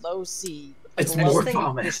this is low C. It's Well, more I think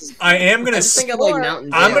vomit. this is- I am I gonna. just s- think of like Or- Mountain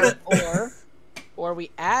Dew. I'm gonna- or we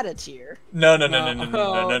add a tier. No, no, no, no, no, no,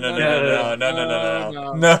 no, no, no, no, no,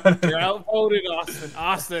 no, no, no, You're no. outvoted, Austin.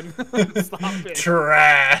 Austin, stop it.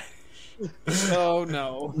 Trash. Oh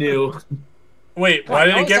no. New. Wait, Come why on,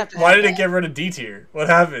 did you it always get? have to Why have did it that. get rid of D tier? What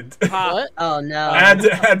happened? Pop. What? Oh no.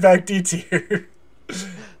 Add back D tier.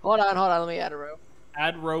 Hold on. Let me add a row.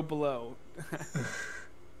 Add row below.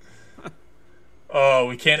 Oh,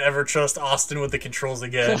 we can't ever trust Austin with the controls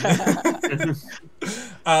again.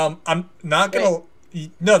 I'm not gonna.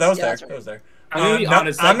 No, that was Yeah, there. that's right. That was there. I'm gonna be No,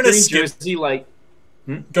 honest. I'm That gonna green skip. jersey, like,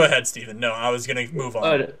 Go ahead, Steven. No, I was gonna move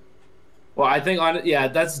on. well, I think yeah,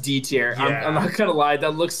 that's D tier. Yeah. I'm not gonna lie.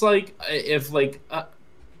 That looks like if like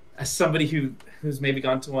as somebody who's maybe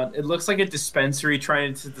gone to one, it looks like a dispensary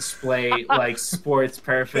trying to display like sports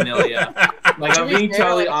paraphernalia. Like To I'm be being fair,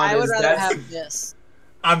 totally like, I would honest. rather That's have this.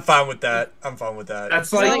 I'm fine with that. I'm fine with that.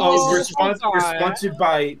 that's Like, like this is we're so bad. sponsored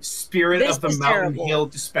by Spirit This of the is Mountain terrible. Hill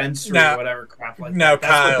Dispensary Now- or whatever crap like now, that.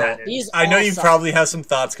 That's what Kyle, that is. These I know all you suck. probably have some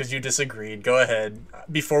thoughts because you disagreed. Go ahead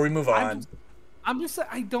before we move on. I'm just saying,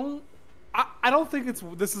 I don't think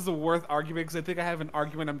this is a worth argument because I think I have an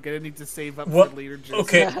argument I'm gonna need to save up What? for later. Just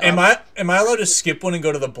Okay, am I allowed to skip one and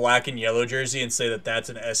go to the black and yellow jersey and say that that's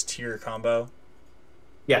an S tier combo?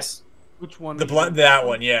 Yes. Which one? The are you- that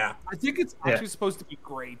one, yeah. I think it's actually supposed to be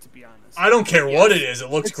gray, to be honest. I don't care what it is.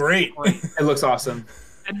 It looks It's great. great. It looks awesome.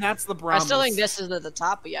 And that's the I Brahmas. still think this is at the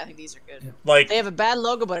top, but yeah, I think these are good. Like They have a bad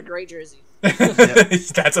logo, but a great jersey.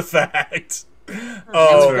 that's a fact. Let's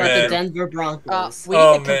Oh go the man. Denver Broncos. We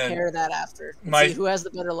Oh, need to man. compare that after. And My- see who has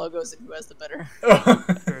the better logos and who has the better.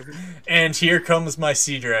 And here comes my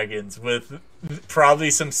Sea Dragons with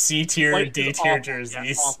probably some C tier White and D is tier awful, jerseys.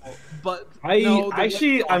 yeah, awful. But I no, the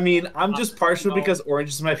actually, white- I mean, I'm just partial No. because orange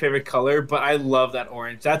is my favorite color, but I love that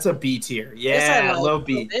orange. That's a B tier. This I Yeah, like. low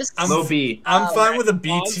B. This Low B. I'm fine with a B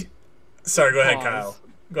Pause. tier. Sorry, go ahead, Pause. Kyle.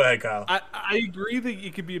 Go ahead, Kyle. I agree that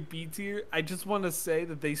it could be a B tier. I just want to say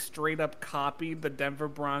that they straight up copied the Denver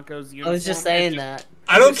Broncos uniform. I was just saying that.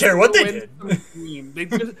 I don't Just care what they threw in did. some green. They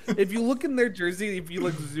just, if you look in their jersey, if you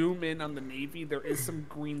like zoom in on the navy, there is some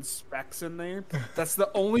green specks in there. That's the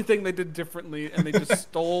only thing they did differently, and they just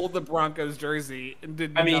stole the Broncos jersey and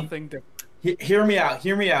did I mean, nothing different. Hear me out.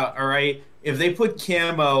 Hear me out. All right. If they put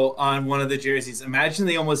camo on one of the jerseys, imagine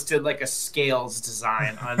they almost did like a scales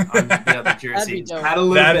design on the other jersey. dope. Add a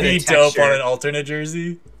little That'd bit be of dope texture. on an alternate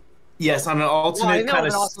jersey. Yes, on an Well, I alternate think that would kind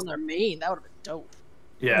have of. also on their main. That would have been dope.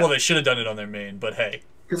 Yeah. Well, they should have done it on their main, but hey,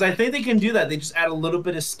 Because I think they can do that. They just add a little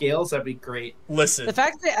bit of scales. That'd be great. listen. The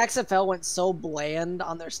fact that XFL went so bland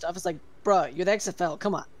on their stuff is like, bruh, you're the XFL.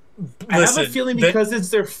 Come on. I have Listen, a feeling they- because it's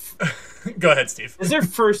their Go ahead, Steve. it's their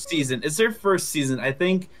first season. It's their first season. I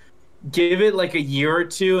think give it like a year or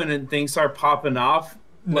two, and then things start popping off.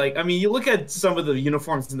 Like, I mean, you look at some of the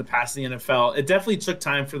uniforms in the past in the NFL. It definitely took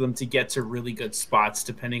time for them to get to really good spots,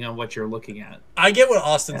 depending on what you're looking at. I get what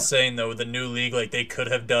Austin's saying though. With the new league, like they could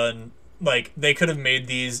have done, like they could have made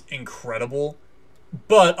these incredible.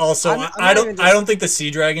 But also, I'm I not don't. even I don't think the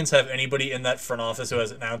Sea Dragons have anybody in that front office who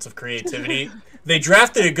has an ounce of creativity. They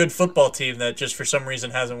drafted a good football team that just for some reason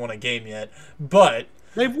hasn't won a game yet. But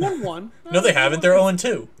They've won one. no, they haven't. They're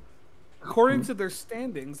 0-2. According to their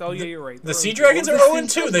standings. Oh yeah, you're right. The They're Sea 0-2. Dragons are What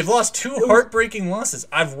was the 0-2. They've lost two heartbreaking losses.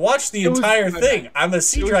 I've watched the It was entire my thing. bad. I'm a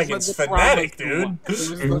Sea It was Dragons the fanatic, Brahmas who dude. won. It was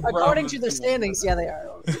the According Brahmas to who the won. standings, yeah, they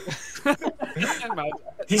are. My bad.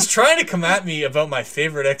 He's trying to come at me about my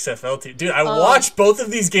favorite XFL team. Dude, I watched both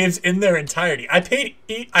of these games in their entirety. I paid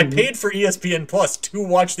for ESPN Plus to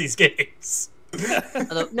watch these games.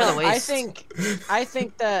 No, I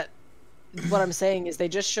think that what I'm saying is they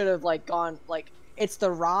just should have like gone like it's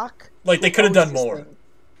The Rock. Like, they who could have owns done this more. thing.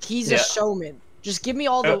 He's Yeah. a showman. Just give me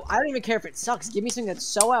all the. I don't even care if it sucks. Give me something that's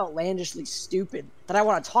so outlandishly stupid that I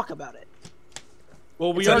want to talk about it.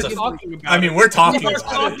 Well, we Sounds are like- talking about I mean, it. we're talking We're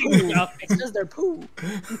about it. talking about it. It's because they're poo.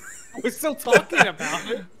 We're still talking about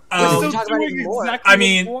it. Um, We're still Talk about it doing more. exactly I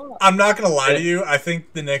mean, what we want. I'm not gonna lie to you. I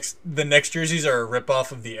think the next jerseys are a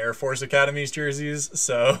ripoff of the Air Force Academy's jerseys.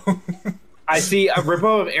 So, I see a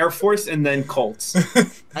ripoff of Air Force and then Colts.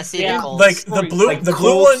 I see Yeah. the Colts. like the blue, Like the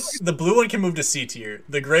blue one, Colts. the blue one can move to C tier.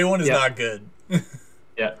 The gray one is Yeah. not good.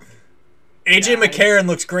 Yeah. AJ McCarron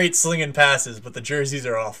looks great slinging passes, but the jerseys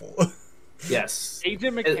are awful. Yes. AJ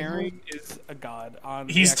McCarron is a god on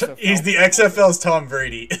He's the XFL. he's the XFL's Tom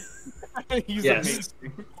Brady. He's Yes.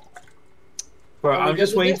 amazing. Bro, Are we I'm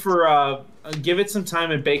just good with waiting this? for give it some time,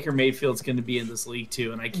 and Baker Mayfield's going to be in this league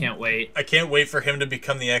too, and I can't wait. I can't wait for him to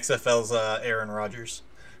become the XFL's Aaron Rodgers.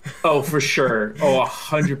 Oh, for sure. Oh,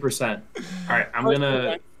 100%. All right, I'm First gonna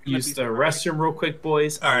quarterback's gonna use be the Ferrari. restroom real quick,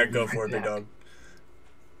 boys. All right, go for it, big dog.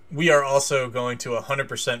 We are also going to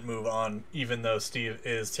 100% move on, even though Steve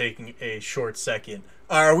is taking a short second.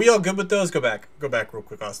 Are we all good with those? Go back real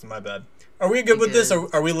quick, Austin. My bad. Are we good with this?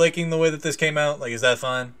 Are we liking the way that this came out? Like, is that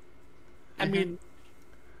fine? I mean,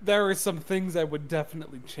 there are some things I would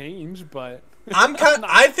definitely change, but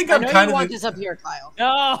I think I I'm know kind you of. want this up here, Kyle.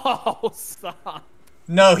 no, stop.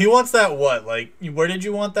 No, he wants that what? Like, where did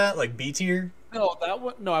you want that? Like B tier? No, that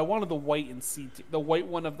one. No, I wanted the white in C tier. The white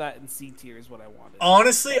one of that in C tier is what I wanted.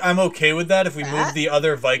 Honestly, I'm okay with that if we move That? the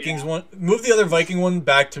other Vikings one, move the other Viking one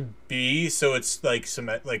back to B, so it's like so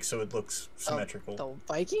it looks symmetrical. The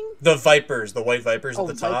Viking? The Vipers, the white Vipers Oh,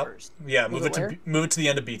 at the top. Vipers. Yeah, Move it where? move it to the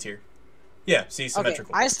end of B tier. Yeah, see, Okay,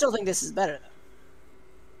 symmetrical. I still think this is better though.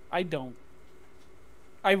 I don't.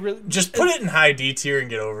 I really Just put it in high D tier and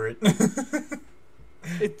get over it.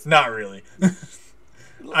 It's Not really.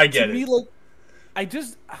 I get to me it. like I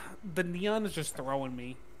just the neon is just throwing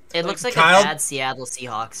me. It looks like Kyle- a bad Seattle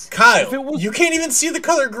Seahawks. Kyle, If it was- you can't even see the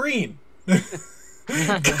color green. Kyle,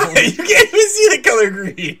 you can't even see the color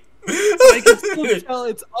green. I can still tell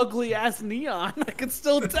it's ugly ass neon. I can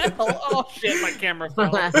still tell. Oh shit, my camera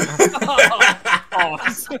fell. Oh,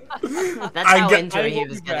 That's I how got- into I it he will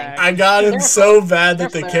was be getting. back. I got him They're so bad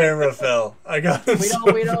that They're the fair. camera fell. I got him We so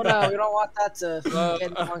don't we don't want that to get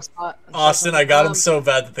in the wrong spot. Austin, I got him Um, so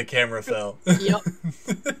bad that the camera fell. Yep.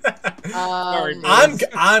 Sorry,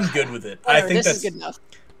 I'm good with it. I whatever, think this that's is good enough.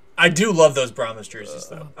 I do love those Brahmas jerseys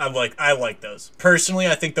though. I like those. Personally,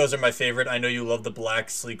 I think those are my favorite. I know you love the black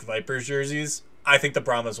sleek Vipers jerseys. I think the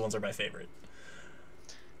Brahmas ones are my favorite.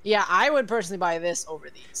 Yeah, I would personally buy this over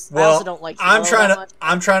these. I Well, also don't like I'm yellow that much.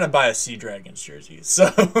 I'm trying to buy a Sea Dragons jersey. So,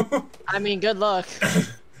 I mean, good luck.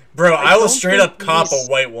 bro, I will don't straight think up cop a these-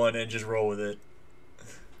 white one and just roll with it.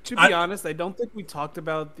 To be honest, I don't think we talked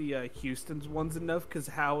about the Houston's ones enough because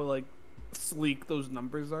how like sleek those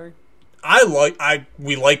numbers are.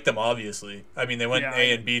 We like them obviously. I mean, they went Yeah,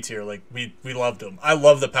 A and B tier. Like we loved them. I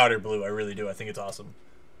love the powder blue. I really do. I think it's awesome.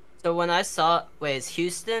 So when I saw, wait, is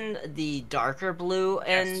Houston the darker blue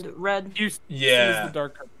and red? Houston Yeah. is the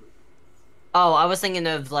darker blue. Oh, I was thinking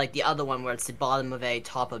of like the other one where it's the bottom of A,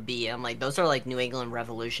 top of B. I'm like, those are like New England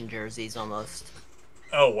Revolution jerseys almost.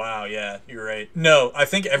 Oh wow, yeah, you're right. No, I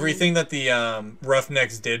think everything that the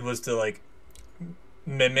Roughnecks did was to like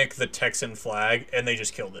mimic the Texan flag, and they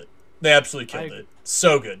just killed it. They absolutely killed it.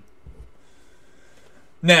 So good.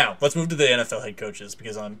 Now let's move to the NFL head coaches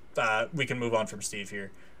because we can move on from Steve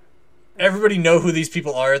here. Everybody know who these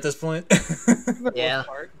people are at this point? Yeah.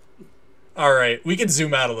 All right, we can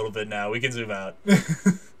zoom out a little bit now. We can zoom out.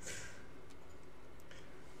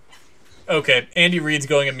 Okay, Andy Reid's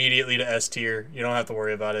going immediately to S tier. You don't have to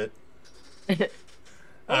worry about it. Hold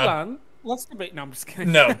on, let's debate. No, I'm just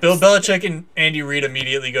kidding. No, Bill Belichick and Andy Reid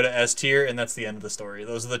immediately go to S tier, and that's the end of the story.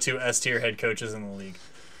 Those are the two S tier head coaches in the league.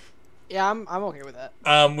 Yeah, I'm okay with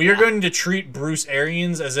that. We are going to treat Bruce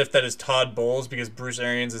Arians as if that is Todd Bowles because Bruce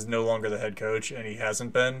Arians is no longer the head coach, and he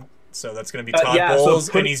hasn't been. So that's going to be Todd yeah, so Bowles,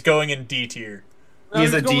 put- and he's going in D tier. No,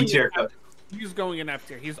 He's a going D tier in coach. F- He's going in F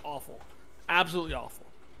tier. He's awful, absolutely awful.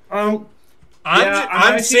 I'm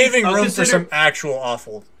actually- saving I'll room for consider- some actual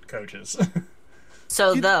awful coaches.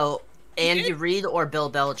 So though, Andy Reid or Bill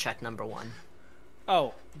Belichick number one?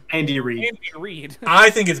 Oh, Andy Reid. Andy Reid. I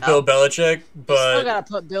think it's Bill Belichick, Still but gotta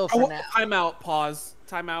put Bill for now. Time out. Pause.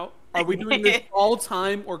 Time out. Are we doing this all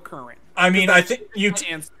time or current? I mean, I think you My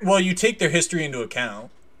answer. you take their history into account.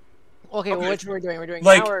 Okay, well, Okay. which we're doing? We're doing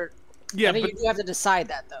Like- now or Yeah, I think but you do have to decide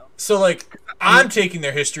that though. So like I'm taking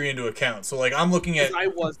their history into account. So like I'm looking at I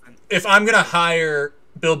wasn't. if I'm gonna hire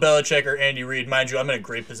Bill Belichick or Andy Reid, mind you, I'm in a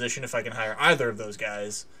great position if I can hire either of those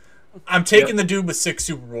guys. I'm taking the dude with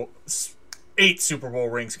 8 Super Bowl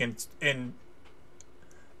rings and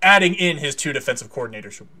adding in his 2 defensive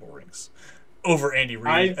coordinator Super Bowl rings over Andy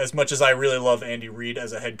Reid. As much as I really love Andy Reid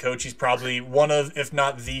as a head coach, he's probably one of, if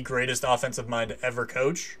not the greatest offensive mind to ever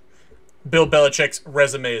coach. Bill Belichick's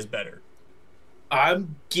resume is better.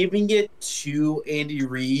 I'm giving it to Andy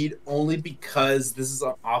Reid only because this is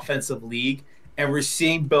an offensive league, and we're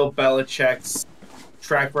seeing Bill Belichick's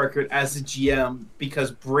track record as a GM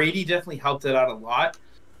because Brady definitely helped it out a lot.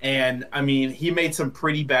 And, I mean, he made some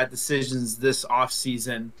pretty bad decisions this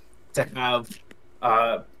offseason to have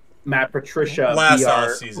Matt Patricia Last be our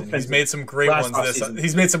offseason. He's offensive- made some great last ones offseason.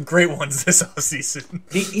 He's made some great ones this offseason.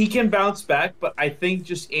 He can bounce back, but I think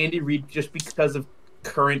just Andy Reid, just because of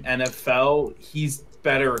current NFL, he's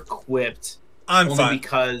better equipped. I'm only fine.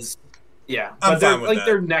 Because, yeah, I'm but they're fine with like that.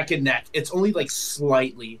 they're neck and neck. It's only like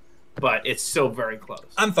slightly, but it's still very close.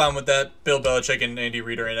 I'm fine with that. Bill Belichick and Andy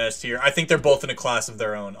Reid are in S tier. I think they're both in a class of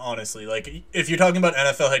their own, honestly. Like, if you're talking about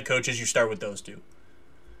NFL head coaches, you start with those two.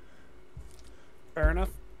 Fair enough.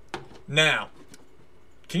 Now,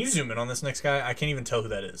 can you zoom in on this next guy? I can't even tell who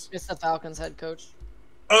that is. It's the Falcons head coach.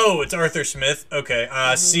 Oh, it's Arthur Smith. Okay.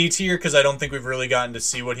 C tier, because I don't think we've really gotten to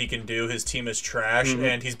see what he can do. His team is trash,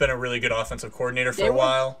 and he's been a really good offensive coordinator for They a were-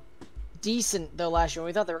 while. Decent though last year.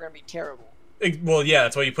 We thought they were going to be terrible. Well, yeah,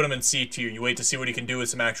 that's why you put him in C tier. You wait to see what he can do with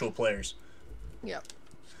some actual players. Yep.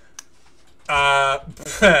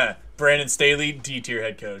 Brandon Staley, D tier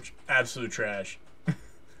head coach. Absolute trash.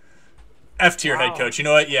 F tier head coach. You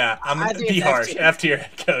know what? Yeah, I'm I gonna think be it's harsh. F-tier. F tier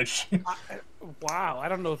head coach. Wow, I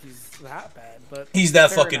don't know if he's that bad, but He's that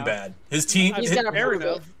fair fucking enough. bad. His team. He's his, got to Fair prove it.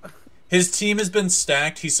 enough. his team has been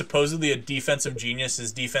stacked. He's supposedly a defensive genius.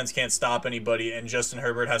 His defense can't stop anybody, and Justin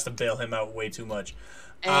Herbert has to bail him out way too much.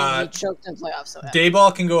 And he choked in playoffs. So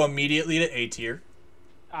Dayball can go immediately to A tier.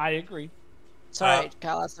 I agree. sorry,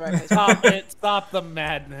 Kyle. That's the right place. Stop it! Stop the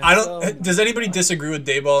madness. I Oh don't. my Does anybody God. disagree with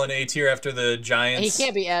Dayball in A tier after the Giants? He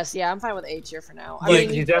can't be S. Yeah, I'm fine with A tier for now. I Like, mean,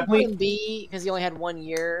 he you definitely- could put him B because he only had 1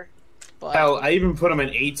 year. But Hell, I even put him in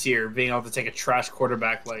A tier, being able to take a trash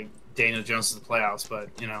quarterback like Daniel Jones to the playoffs. But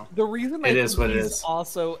you know, The reason It I is think what it he's is.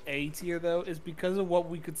 also A tier though is because of what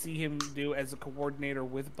we could see him do as a coordinator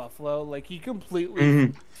with Buffalo. Like he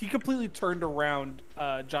completely turned around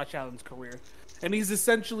Josh Allen's career, and he's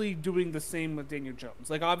essentially doing the same with Daniel Jones.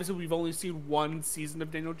 Like obviously we've only seen one season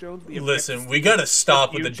of Daniel Jones. We have yet to Listen, see we gotta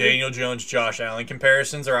stop with the future. Daniel Jones Josh Allen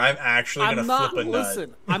comparisons, or I'm actually gonna I'm not. flip a nut.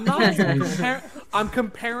 Listen, I'm not. I'm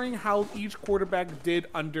comparing how each quarterback did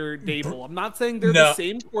under Dable. I'm not saying they're No. the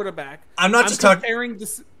same quarterback. I'm not just talking. comparing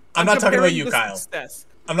this. I'm not talking about comparing you, the Kyle. success.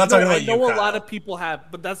 I'm not No, talking about I know you, a Kyle. lot of people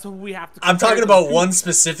have, but that's who we have to. I'm compare talking them about to. one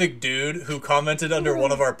specific dude who commented under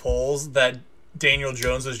one of our polls that Daniel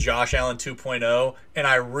Jones was Josh Allen 2.0, and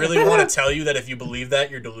I really want to tell you that if you believe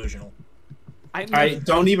that, you're delusional. I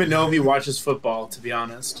don't even know if he watches football, to be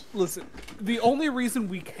honest. Listen, the only reason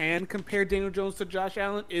we can compare Daniel Jones to Josh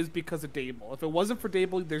Allen is because of Dable. If it wasn't for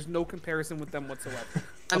Dable, there's no comparison with them whatsoever. I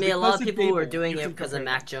But mean, a lot of because people were Dable, doing you it can because of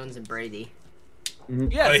compare Mac Jones and Brady.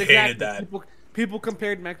 Yes, I exactly. hated that. People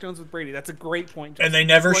compared Mac Jones with Brady. That's a great point. And they Justin.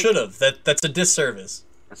 never Like, should have. That's a disservice.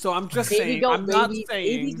 So I'm just baby saying. goat, I'm not baby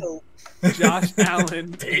saying goat. Josh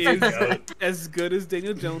Allen Baby is goat. as good as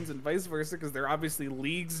Daniel Jones and vice versa because they're obviously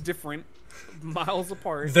leagues different, miles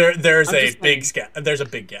apart. There's I'm a just big saying. gap. There's a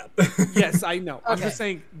big gap. Yes, I know. I'm Okay. just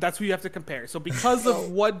saying that's who you have to compare. So because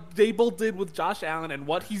of what Dable did with Josh Allen and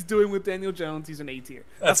what he's doing with Daniel Jones, he's an A tier.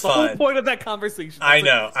 That's the whole fine. point of that conversation. I It's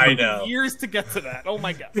know, I took know. Years to get to that. Oh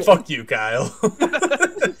my god. Fuck you, Kyle.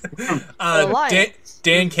 Alliance.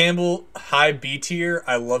 Dan Campbell, high B tier.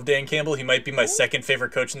 I love Dan Campbell. He might be my second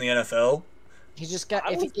favorite coach in the NFL. He just got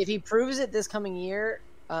if he proves it this coming year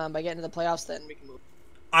by getting to the playoffs, then we can move.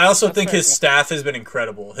 I also That's think fair. his staff has been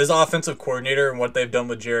incredible. His offensive coordinator and what they've done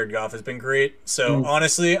with Jared Goff has been great. So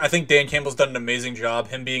honestly, I think Dan Campbell's done an amazing job.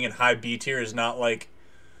 Him being in high B tier is not like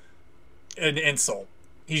an insult.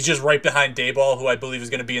 He's just right behind Dayball, who I believe is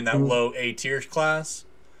going to be in that low A tier class.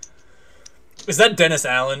 Is that Dennis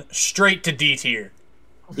Allen? Straight to D tier.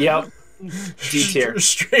 Yep. D tier.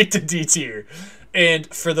 Straight to D tier. And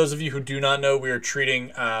for those of you who do not know, we are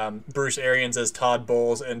treating Bruce Arians as Todd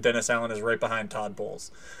Bowles, and Dennis Allen is right behind Todd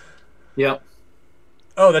Bowles. Yep.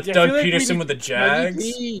 Oh, that's Yeah, I Doug feel like we Peterson need- with the Jags.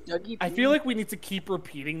 Dougie I B. feel like we need to keep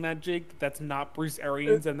repeating that, Jake. That's not Bruce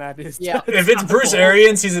Arians, and that is Yeah. If it's Bruce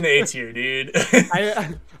Arians, he's an A tier, dude.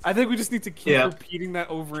 I think we just need to keep Yeah. repeating that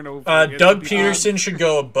over and over. again. Doug Because- Peterson should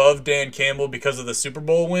go above Dan Campbell because of the Super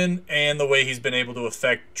Bowl win and the way he's been able to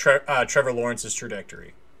affect Trevor Lawrence's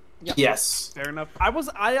trajectory. Yes. Fair enough.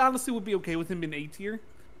 I honestly would be okay with him in A tier,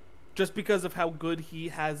 just because of how good he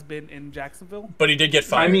has been in Jacksonville. But he did get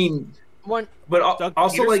fired. I mean, One. but Doug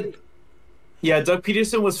also Peterson? like, yeah, Doug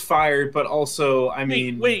Peterson was fired, but also, I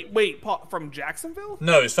mean, Wait, Paul, from Jacksonville?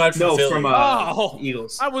 no, he's fired from no, Philly. from Oh.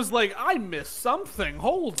 Eagles. I was like, I missed something.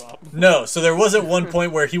 Hold up. No, so there was at one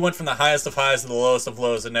point where he went from the highest of highs to the lowest of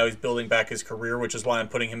lows, and now he's building back his career, which is why I'm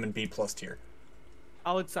putting him in B plus tier.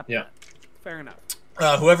 I'll accept Yeah. that. Fair enough.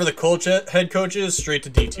 Whoever the head coach is, straight to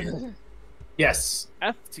D tier. Yes.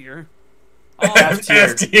 F tier. F tier.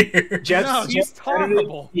 F tier. Jets, No, he's Jets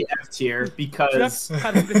horrible. The F tier because Jeff's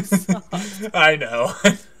kind of sucks. I know.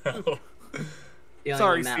 I know. Feeling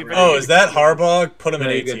Sorry, Matt Steve. Ryan. Oh, is that Harbaugh? Put him in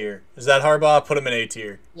Very A good. tier. Is that Harbaugh? Put him in A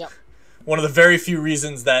tier. Yep. One of the very few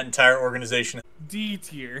reasons that entire organization. D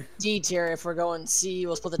tier. D tier. If we're going C,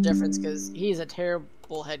 we'll split the difference because he's a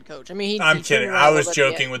terrible head coach. I mean, I'm he kidding. turned around I a was little bit at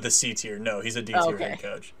the joking end. with the C tier. No, he's a D Oh, tier okay. head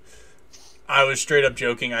coach. I was straight up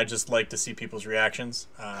joking. I just like to see people's reactions.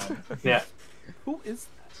 Yeah. Who is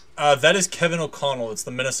That is Kevin O'Connell. It's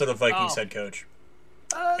the Minnesota Vikings Oh. head coach,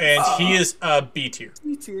 that? and he is B tier.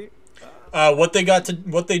 D tier. What they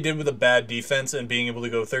did with a bad defense and being able to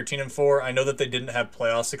go 13-4. I know that they didn't have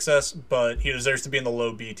playoff success, but he deserves to be in the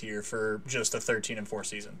low B tier for just a 13-4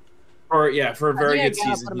 season. For a very I good think I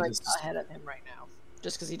gotta season. put him he like, just- ahead of him right now,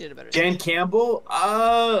 just because he did a better. Dan season. Campbell.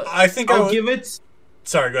 I think I'll give it.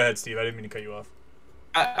 Sorry, go ahead, Steve. I didn't mean to cut you off.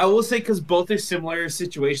 I will say because both are similar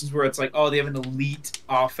situations where it's like, oh, they have an elite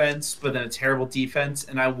offense, but then a terrible defense.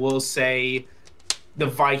 And I will say the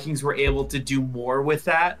Vikings were able to do more with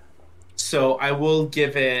that. So I will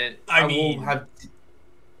give it. I will mean, have.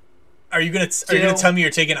 Are you gonna tell me you're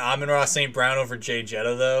taking Amon-Ra St. Brown over Jay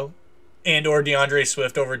Jetta though, and or DeAndre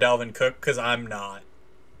Swift over Dalvin Cook? Because I'm not.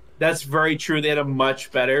 That's very true. They had a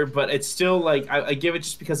much better, but it's still like I give it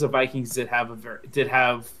just because the Vikings did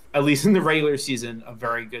have at least in the regular season a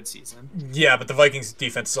very good season. Yeah, but the Vikings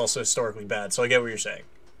defense is also historically bad, so I get what you're saying.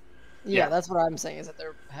 Yeah, Yeah. that's what I'm saying is that they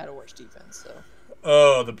had a worse defense. So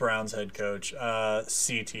Oh, the Browns head coach,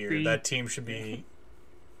 C tier. C. That team should be.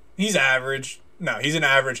 He's average. No, he's an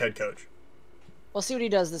average head coach. we'll see what he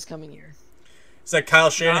does this coming year. Is that Kyle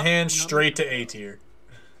Shanahan not- straight to A tier?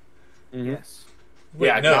 Yes. Wait,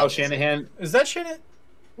 Yeah, no. Kyle Shanahan. Is that Shanahan?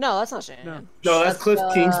 No, that's not Shanahan. No, that's Cliff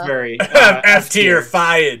Kingsbury. F tier,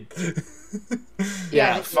 fired.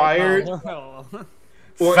 Yeah, fired. Oh.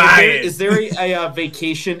 Or Fired. is there a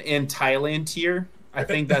vacation in Thailand tier? I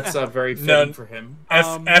think that's very fitting None. for him.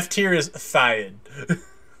 F tier is fired.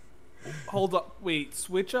 Hold up. Wait.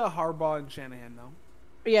 Switch Harbaugh and Shanahan though.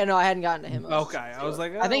 But yeah, no, I hadn't gotten to him. Okay. I was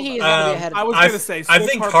like, I think he's oh, gonna be ahead of I was I gonna say. I switch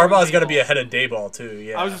think Harbaugh Harbaugh's and got to be Daboll. ahead of Dayball too.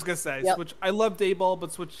 Yeah, I was just gonna say. Yep. Switch. I love Dayball,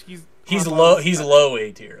 but switch. he's Harbaugh's He's better. low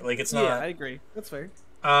A tier. Like it's Yeah, I not. agree. That's fair.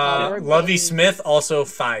 Lovey Smith also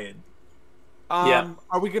fired. Yeah.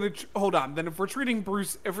 Are we gonna hold on? Then if we're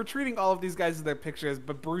treating all of these guys as their pictures,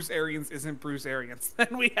 but Bruce Arians isn't Bruce Arians,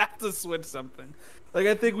 then we have to switch something. Like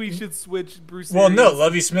I think we should switch Bruce. Well, no, Arians.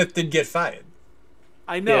 Lovey Smith did get fired.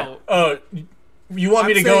 I know. Oh, you want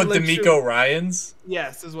me I'm to go saying, with like, D'Amico Ryans?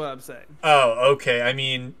 Yes, is what I'm saying. Oh, okay. I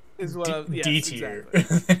mean, Is what I'm, yes, D tier.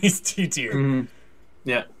 exactly. He's D tier. Mhm.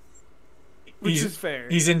 Yeah. Which He's- is fair.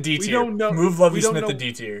 He's in D We tier. don't know- Move Lovey we don't Smith to know-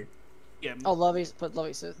 D tier. yeah, Oh, put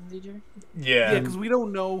Lovey Smith in DJ. Yeah. yeah, because we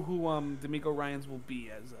don't know who D'Amico Ryans will be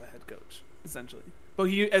as a head coach, essentially. But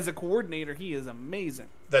he, as a coordinator, he is amazing.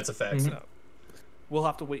 That's a fact. So we'll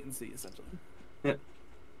have to wait and see, essentially. Yeah.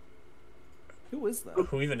 Who is that?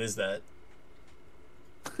 Who even is that?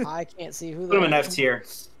 I can't see who. Put him in that F is. tier.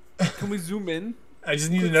 Can we zoom in? I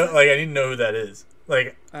just need to know. Like, I need to know who that is.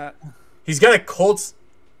 Like, Uh, he's got a Colts.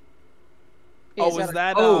 Yeah, he's oh, got is a-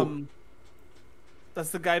 that Oh.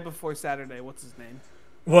 That's the guy before Saturday. What's his name?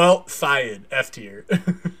 Well, fired. F tier.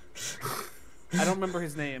 I don't remember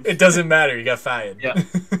his name. It doesn't matter. You got fired. Yeah.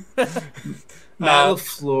 Matt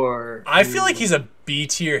LaFleur. I feel like he's a B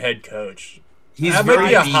tier head coach. He's That might very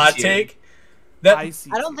be a B hot tier. take. That I see.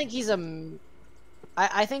 I don't think he's a.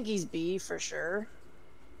 I think he's B for sure.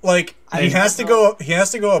 like I he don't has to know. go. He has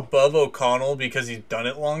to go above O'Connell because he's done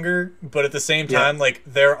it longer. But at the same Yeah. time, like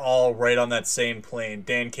they're all right on that same plane.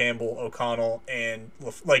 Dan Campbell, O'Connell, and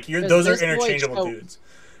like Because those are this boy interchangeable choked. dudes.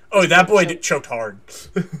 Oh, that boy choked. choked hard.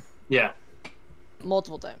 Yeah.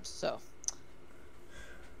 Multiple times. So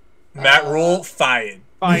Matt Rule fired.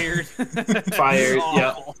 Fired. Fired,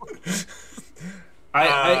 yeah. Awful.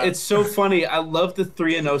 It's so funny. I love the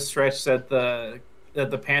 3-0 stretch that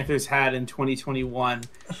the Panthers had in 2021,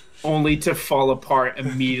 only to fall apart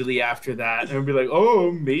immediately after that, and be like,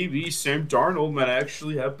 "Oh, maybe Sam Darnold might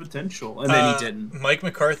actually have potential," and then he didn't. Mike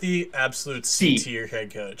McCarthy, absolute C C. tier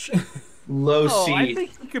head coach. Low Oh, C. I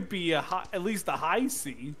think he could be at least a high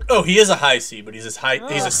C. Oh, he is a high C, but he's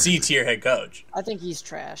he's a C tier head coach. I think he's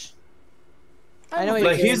trash. I know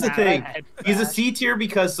But he here's is the not thing. bad. He's a C tier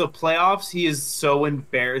because the playoffs, he is so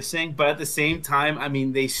embarrassing. But at the same time, I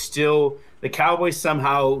mean, the Cowboys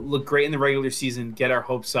somehow look great in the regular season, get our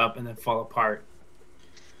hopes up, and then fall apart.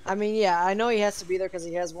 I mean, yeah, I know he has to be there because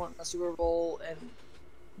he has won a Super Bowl and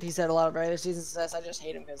he's had a lot of regular season success. I just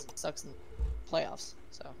hate him because he sucks in the playoffs.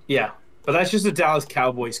 So Yeah. But that's just a Dallas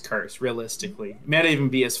Cowboys curse, realistically. It may not even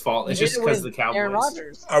be his fault. It's He just did it because of with the Cowboys. Aaron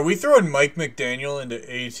Rodgers. Are we throwing Mike McDaniel into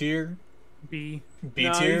A tier? B. B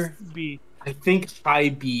No, tier? he's B. I think high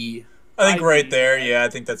B. I think right there. Yeah, I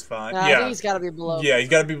think that's fine. I yeah, think he's got to be below. Yeah, he's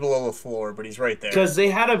got to be below the floor, but he's right there. Because they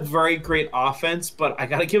had a very great offense, but I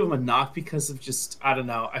got to give him a knock because of just, I don't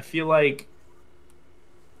know. I feel like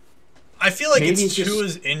it's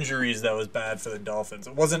Tua's injuries that was bad for the Dolphins.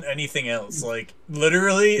 It wasn't anything else. Like,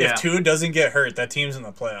 literally, if Tua doesn't get hurt, that team's in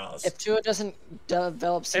the playoffs. If Tua doesn't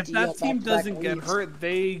develop CTE, if that team doesn't get hurt,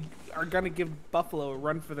 they are going to give Buffalo a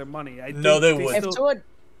run for their money. They would.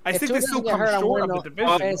 I think they still come short of the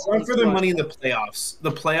division. Run for their money in the playoffs.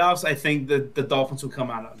 The playoffs, I think the Dolphins will come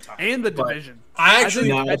out on top. And the division. I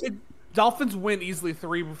think Dolphins win easily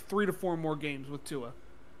 3 to 4 more games with Tua.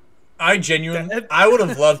 I would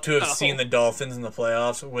have loved to have seen the Dolphins in the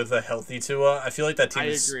playoffs with a healthy Tua. I feel like that team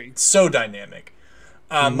is so dynamic.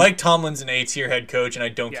 Mike Tomlin's an A-tier head coach, and I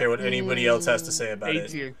don't care what anybody else has to say about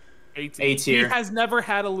it. A-tier. He has never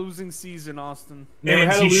had a losing season, Austin. And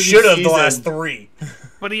he should have the last 3.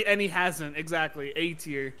 But he hasn't, exactly.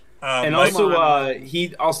 A-tier. And he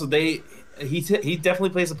definitely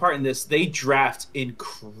plays a part in this. They draft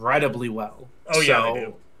incredibly well. Oh, yeah, they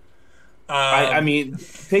do. I mean,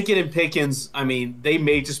 Pickett and Pickens, I mean, they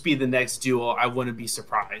may just be the next duo. I wouldn't be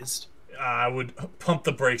surprised. I would pump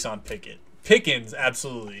the brakes on Pickett. Pickens,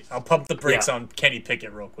 absolutely. I'll pump the brakes on Kenny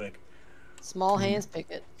Pickett real quick. Small hands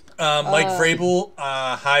Pickett. Mike Vrabel,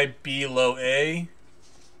 high B, low A.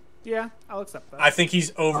 Yeah, I'll accept that. I think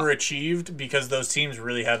he's overachieved because those teams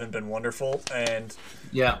really haven't been wonderful. And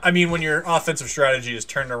yeah, I mean, when your offensive strategy is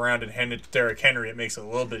turned around and handed to Derrick Henry, it makes it a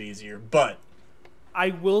little bit easier. But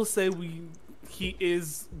I will say he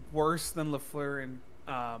is worse than LaFleur and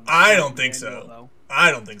I don't think so. Though.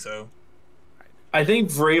 I don't think so. I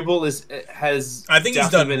think Vrabel has. I think he's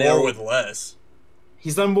done more with less.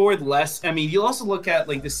 He's done more with less. I mean, you also look at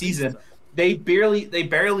like the season. They barely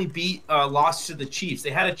beat lost to the Chiefs. They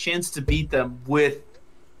had a chance to beat them with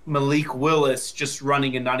Malik Willis just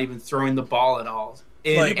running and not even throwing the ball at all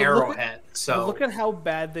in Arrowhead. So look at how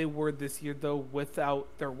bad they were this year, though, without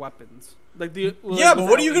their weapons. But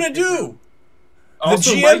what are you gonna do?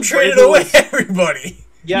 Also, the GM traded away everybody.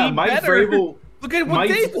 Yeah, Mike Vrabel. Look at what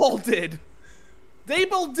Daboll did.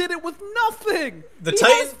 Daboll did it with nothing. The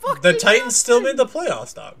Titans still made the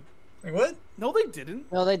playoffs, dog. Like, what? No, they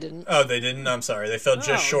didn't. No, they didn't. Oh, they didn't? I'm sorry. They fell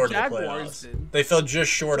just short of the playoffs. They fell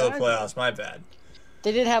just short of the playoffs. My bad.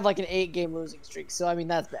 They did have like an 8-game losing streak, so I mean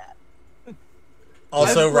that's bad.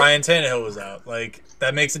 Also, Ryan Tannehill was out. Like,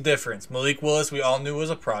 that makes a difference. Malik Willis, we all knew was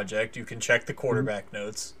a project. You can check the quarterback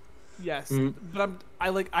notes. Yes, but I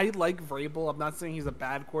like Vrabel. I'm not saying he's a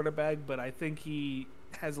bad quarterback, but I think he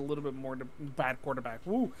has a little bit more to bad quarterback.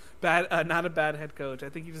 Not a bad head coach. I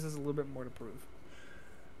think he just has a little bit more to prove.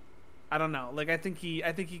 I don't know. Like I think he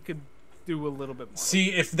could do a little bit more. See,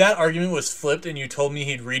 if that argument was flipped and you told me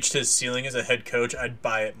he'd reached his ceiling as a head coach, I'd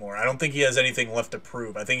buy it more. I don't think he has anything left to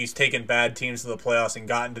prove. I think he's taken bad teams to the playoffs and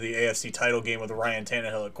gotten to the AFC title game with Ryan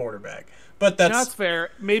Tannehill at quarterback. But that's fair.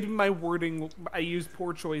 Maybe my wording, I used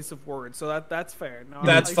poor choice of words, so that's fair. No,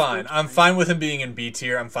 that's fine. I'm fine with him being in B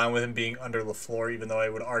tier. I'm fine with him being under LaFleur, even though I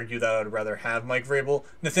would argue that I would rather have Mike Vrabel.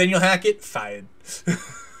 Nathaniel Hackett, fired.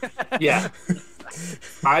 Yeah.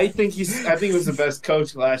 I think he was the best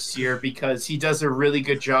coach last year because he does a really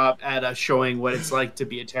good job at showing what it's like to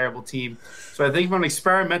be a terrible team. So I think from an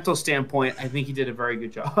experimental standpoint, I think he did a very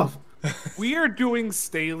good job. We are doing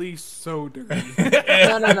Staley so dirty.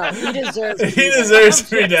 No. He deserves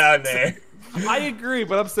to be down there. I agree,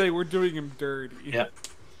 but I'm saying we're doing him dirty. Yeah.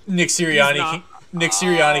 Nick Sirianni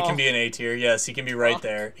can be an A tier. Yes, he can be right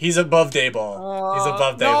there. He's above Daboll. He's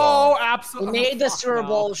above Daboll. No, absolutely. He made the Super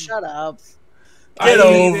Bowl. Shut up. Get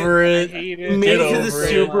over it. Made it to the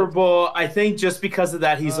Super Bowl. I think just because of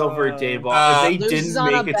that, he's over Daboll. If they didn't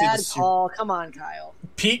make it to the Super Bowl. Come on, Kyle.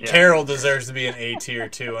 Pete Carroll deserves to be an A tier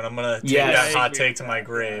too, and I'm gonna take that hot take to my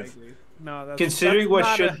grave. No, that's not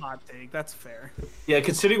a hot take. That's fair. Yeah,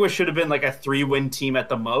 considering what should have been like a 3-win team at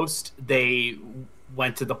the most, they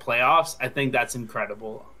went to the playoffs. I think that's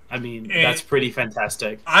incredible. I mean, that's pretty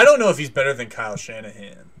fantastic. I don't know if he's better than Kyle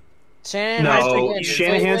Shanahan.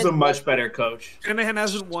 Shanahan's a much better coach. Shanahan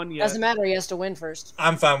hasn't won yet. Doesn't matter. He has to win first.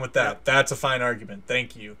 I'm fine with that. Yeah. That's a fine argument.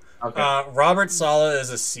 Thank you. Okay. Robert Saleh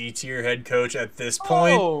is a C tier head coach at this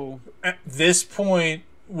point. At this point,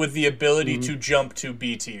 with the ability to jump to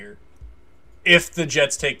B tier, if the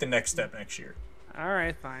Jets take the next step next year. All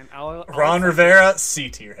right, fine. Ron Rivera, C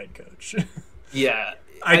tier head coach. Yeah.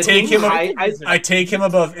 I take him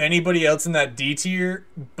above anybody else in that D tier,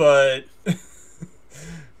 but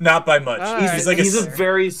not by much. He's a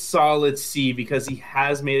very solid C because he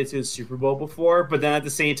has made it to the Super Bowl before, but then at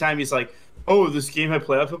the same time he's like, oh, this game had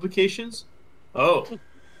playoff implications? Oh.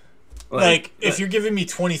 Like, if you're giving me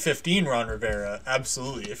 2015 Ron Rivera,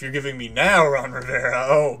 absolutely. If you're giving me now Ron Rivera,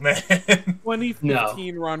 oh man.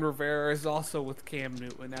 2015 Ron Rivera is also with Cam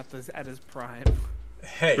Newton at his prime.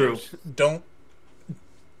 Hey, True. don't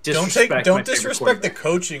disrespect the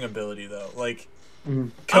coaching ability though. Like,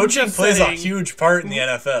 coaching plays a huge part in the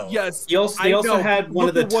NFL. Yes, They also had one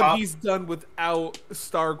of the top. What he's done without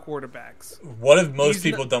star quarterbacks. What have most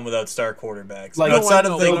people done without star quarterbacks? Like, outside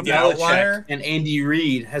of Bill the outlier, and Andy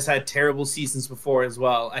Reid has had terrible seasons before as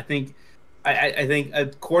well. I think a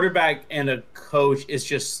quarterback and a coach is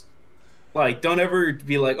just like, don't ever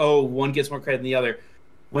be like, oh, one gets more credit than the other.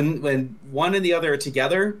 When one and the other are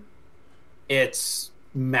together, it's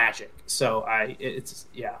magic. So it's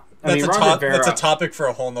yeah. That's a topic for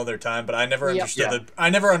a whole nother time. But I never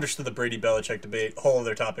understood the Brady Belichick debate. Whole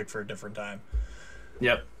other topic for a different time.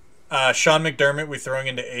 Yep. Sean McDermott, we throwing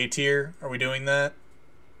into A tier. Are we doing that?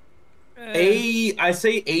 I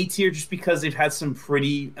say A tier just because they've had some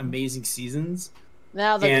pretty amazing seasons.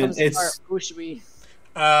 Now that comes the part. Who should we?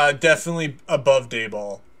 Definitely above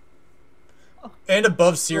Dayball. And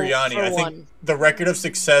above Sirianni. I think the record of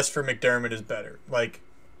success for McDermott is better. Like,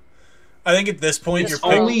 I think at this point you're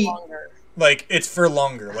only like it's for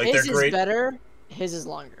longer. Like, his they're great. Is better. His is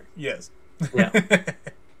longer. Yes. Yeah.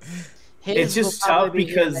 It's just tough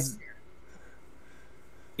because.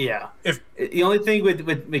 Yeah. If the only thing with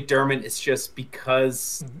McDermott is just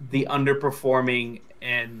because the underperforming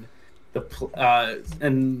and the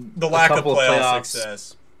lack of playoff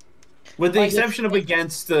success. With the exception of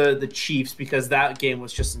against the Chiefs, because that game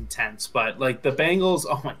was just intense. But like the Bengals,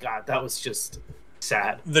 oh my god, that was just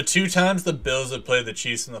sad. The 2 times the Bills have played the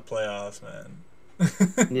Chiefs in the playoffs, man.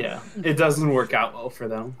 Yeah, it doesn't work out well for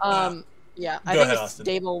them. Yeah, I think if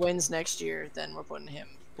Daboll wins next year, then we're putting him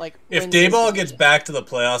if Daboll gets back to the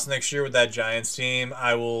playoffs next year with that Giants team,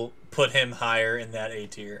 I will put him higher in that A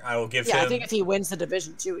tier. I will give him. Yeah, I think if he wins the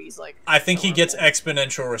division too, he's like. I think he gets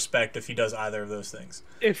exponential respect if he does either of those things.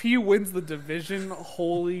 If he wins the division,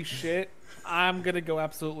 holy shit, I'm gonna go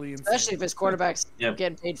absolutely insane. Especially if his quarterback's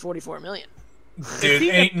getting paid $44 million. Dude,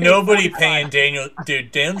 ain't nobody paying Daniel.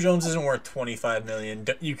 Dude, Daniel Jones isn't worth $25 million.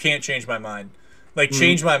 You can't change my mind. Like,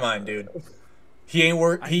 change my mind, dude. He ain't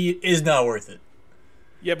worth. He is not worth it.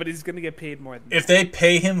 Yeah, but he's gonna get paid more than if they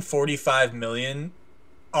pay him $45 million.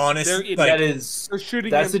 Honestly, that's a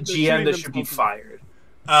GM that should be fired.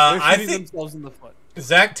 I think themselves in the foot.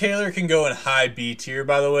 Zach Taylor can go in high B tier.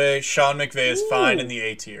 By the way, Sean McVay is fine in the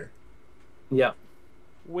A tier. Yeah.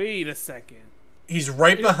 Wait a second. He's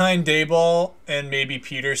right behind Dayball and maybe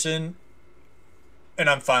Peterson, and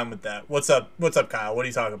I'm fine with that. What's up, Kyle? What are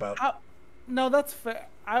you talking about? No, that's fair.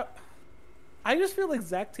 I just feel like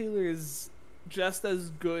Zach Taylor is just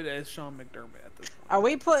as good as Sean McDermott at this point. Are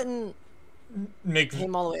we putting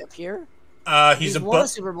him all the way up here? He's above won a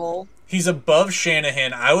Super Bowl. He's above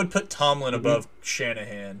Shanahan. I would put Tomlin above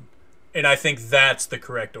Shanahan, and I think that's the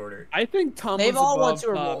correct order. I think Tomlin's They've all above won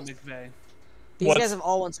Super Bowls. McVay. These guys have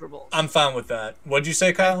all won Super Bowls. I'm fine with that. What'd you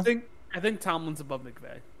say, Kyle? I think Tomlin's above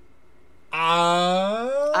McVay.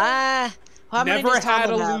 How many never does had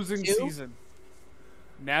Tomlin a have? losing 2? season.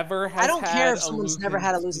 Never has. I don't had care if a someone's never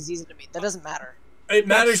had a losing season to me. That doesn't matter. It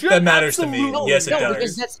matters. That matters to me. Yes, it does.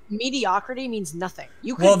 Because that's mediocrity means nothing.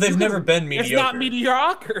 They've never been mediocre. It's not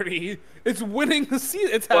mediocrity. It's winning the season.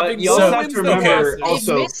 It's but having. You also have to remember.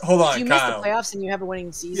 Also, hold on, if you Kyle. miss the playoffs and you have a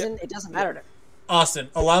winning season, it doesn't matter to me. Austin,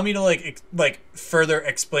 allow me to like further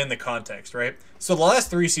explain the context, right? So the last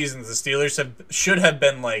 3 seasons, the Steelers should have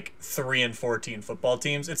been like 3-14 football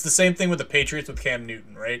teams. It's the same thing with the Patriots with Cam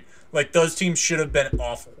Newton, right? Like, those teams should have been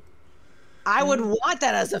awful. I would want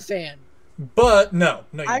that as a fan. But no,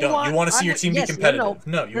 you don't. You want to see your team be competitive.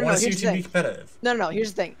 No, you want to see your team be competitive. No.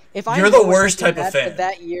 Here's the thing. If you're the worst type of fan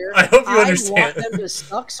that year, I hope you understand. I want them to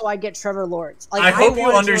suck, so I get Trevor Lawrence. I hope you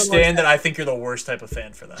understand that I think you're the worst type of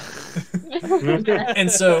fan for that. And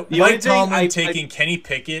so, Mike Tomlin taking Kenny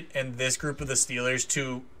Pickett and this group of the Steelers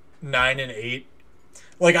to 9-8.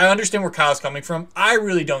 Like, I understand where Kyle's coming from. I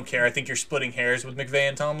really don't care. I think you're splitting hairs with McVay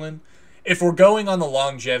and Tomlin. If we're going on the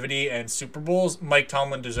longevity and Super Bowls, Mike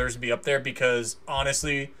Tomlin deserves to be up there because,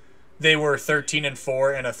 honestly, they were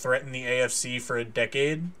 13-4 and a threat in the AFC for a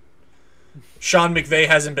decade. Sean McVay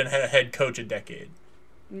hasn't been a head coach a decade.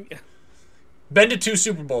 Been to 2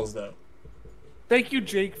 Super Bowls, though. Thank you,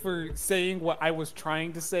 Jake, for saying what I was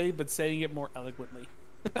trying to say, but saying it more eloquently.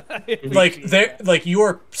 You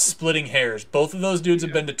are splitting hairs. Both of those dudes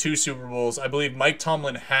have been to 2 Super Bowls. I believe Mike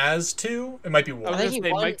Tomlin has 2. It might be 1. I was going to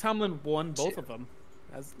say Mike Tomlin won both of them.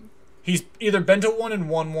 He's either been to 1 and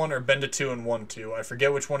won 1 or been to 2 and won 2. I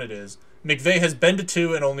forget which one it is. McVay has been to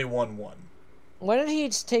 2 and only won 1. When did he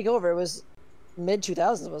take over? It was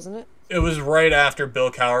mid-2000s, wasn't it? It was right after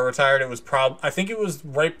Bill Cowher retired. It was I think it was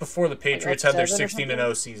right before the Patriots had their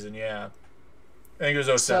 16-0 season. Yeah, I think it was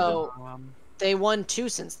 07. So they won 2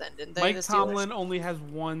 since then, didn't they? Mike Tomlin only has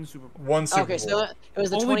 1 Super Bowl. One Super Okay, Bowl. so it was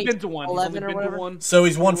the Only been to one. He's 2011 only or been to whatever. one. So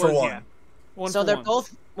he's 1 for He was, 1. yeah. One So for they're one.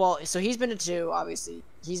 both so he's been to 2, obviously.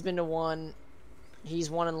 He's been to 1. He's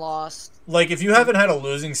won and lost. Like, if you haven't had a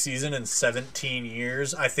losing season in 17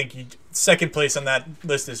 years, I think second place on that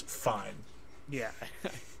list is fine. Yeah.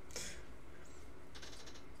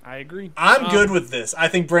 I agree. I'm good with this. I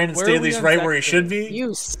think Brandon where are we Staley's on right Zach where he should be.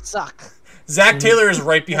 You suck. Zach Taylor is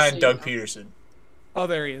right behind Actually, Doug Peterson Oh,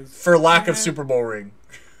 there he is. for lack of Super Bowl ring.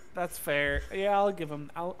 That's fair. Yeah, I'll give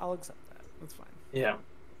him. I'll accept that. That's fine. Yeah.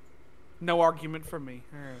 No argument from me.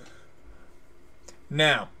 All right.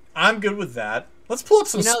 Now, I'm good with that. Let's pull up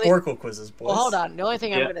some Sporkle quizzes, boys. Well, hold on. The only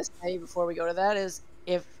thing I'm Yeah. going to say before we go to that is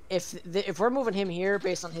if we're moving him here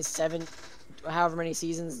based on his however many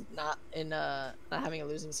seasons not having a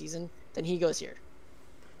losing season, then he goes here.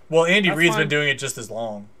 Well, Andy That's Reid's fine. been doing it just as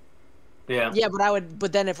long. Yeah. Yeah,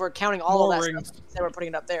 but then if we're counting all More of that rings. stuff, then we're putting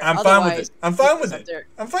it up there. I'm fine with Otherwise, it. I'm fine with up it. there.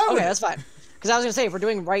 I'm fine with Okay, it. that's fine. Because I was going to say, if we're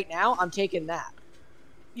doing right now, I'm taking that.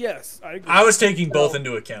 Yes, I agree. I was taking both So-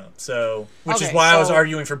 into account, which is Okay, why I was so-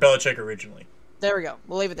 arguing for Belichick originally. There we go.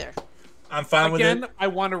 We'll leave it there. I'm fine with Again, it. I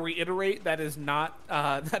want to reiterate that is not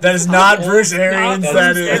That is not Bruce Arians. Not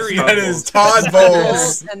That Bruce is Arians. that is Todd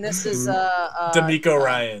Bowles. And this is D'Amico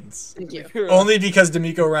Ryans. Thank you. Only because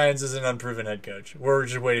D'Amico Ryans is an unproven head coach. We're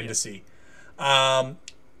just waiting to see.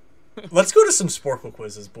 Let's go to some Sporkle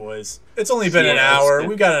quizzes, boys. It's only been an Yeah, let's hour. do-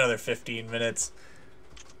 We've got another 15 minutes.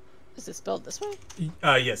 Is it spelled this way?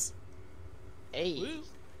 Yes. Hey.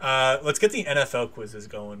 Let's get the NFL quizzes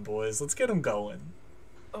going, boys. Let's get them going.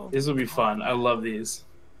 These will be fun. I love these.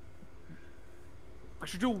 I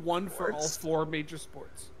should do one for all 4 major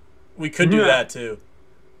sports. We could do Yeah. that too.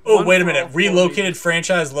 Oh, One wait a for minute. all 4 Relocated majors.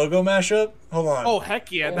 franchise logo mashup? Hold on. Oh,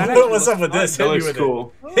 heck yeah. What's up with this? That Hit me looks with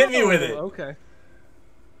cool. it. Hit me with it. Okay.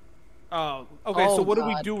 Oh, okay. Oh, so what do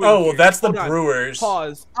we God. do? Oh, well, here? that's the Hold on. Brewers.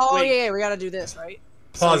 Pause. Oh, Wait, yeah, we got to do this, right?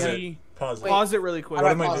 Pause so it. we- Pause it. Wait. Pause it really quick. How do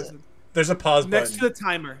I What am I pause doing? it? There's a pause Next to button. the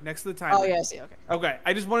timer. Next to the timer. Oh, yeah, I see. Okay. Okay.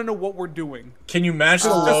 I just want to know what we're doing. Can you match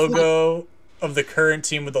the Uh, logo of the current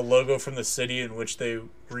team with the logo from the city in which they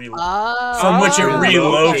Oh. from which it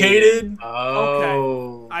relocated?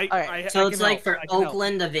 Oh. I Alright. So I it's can like help. for I can help.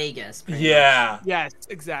 Oakland to Vegas. pretty Yeah. Yes,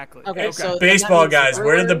 exactly. Okay, so Baseball that means guys,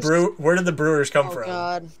 where did the Brewers- where did the Brewers come Oh, from?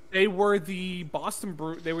 God. They were the Boston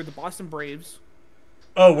Braves.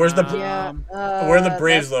 Oh, where's the Yeah. Yeah. where the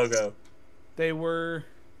Braves that's- logo? They were.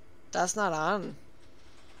 That's not on.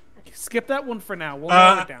 Skip that one for now. We'll Uh,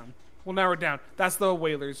 narrow it down. We'll narrow it down. That's the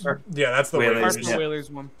Whalers. Yeah, that's the Whalers, Whalers. That's yeah. the Whalers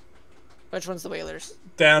one. Which one's the Whalers?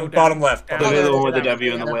 Down, Go down. bottom left. Down. bottom They're left. the one with the Yeah.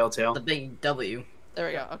 W and the whale tail. The big W. There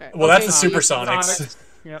we go. Okay. Well, that's the Okay, Supersonics.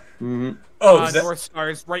 Yep. Mm-hmm. Oh, North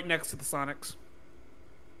Stars, right next to the Sonics.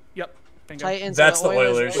 Yep. Bingo. Titans. That's are the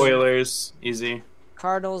Oilers. right? Oilers, easy.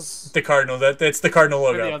 Cardinals. the Cardinal. That's the Cardinal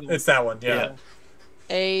Or the logo. other one. It's that one. Yeah. Yeah.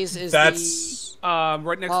 A's is That's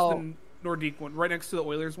Right next Oh. to the Nordique one. Right next to the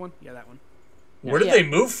Oilers one. Yeah, that one. where did Yeah. they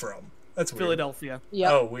move from? That's weird. Philadelphia. the.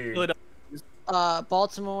 Yep. Oh, weird. Philadelphia.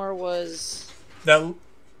 Baltimore was. That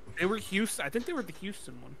They were Houston. I think they were the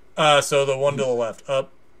Houston one. so the one to the left up.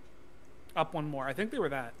 Up one more. I think they were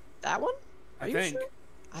that. That one? Are I you think. sure?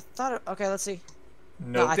 I thought. Okay, let's see.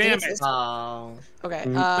 No, I Damn think it's it. this- Oh. Okay.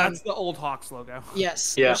 That's the old Hawks logo.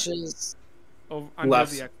 yes. Yeah. Which is. Over, under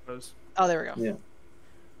Left. the Expos. Oh, there we go.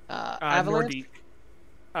 Yeah. Avalanche.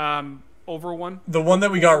 Nordique. Over one. the one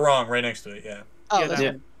that we got wrong, right next to it. Yeah. Oh, yeah, this that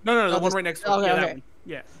Yeah. one. No, the Oh, one this- right next to it. okay, Yeah, that okay. one.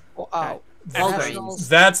 Yeah. one. Oh. Expos. Nationals.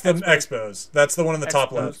 That's the Expos. That's the one in the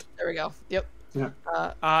top Expos. left. There we go. Yep. Yeah.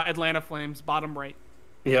 Atlanta Flames, bottom right.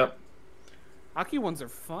 Yep. Hockey ones are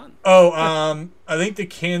fun. Oh, I think the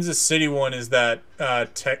Kansas City one is that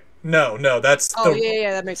tech. No, that's Oh the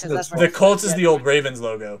yeah, that makes sense. That's the right. Colts is Yeah. the old Ravens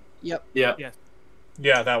logo. Yep. Yep. Yes.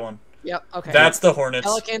 Yeah, that one. Yep. Okay. That's the Hornets.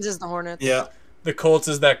 Pelicans is the Hornets. Yeah. The Colts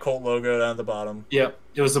is that Colt logo down at the bottom. Yep.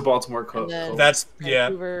 It was the Baltimore Colts. then- That's yeah.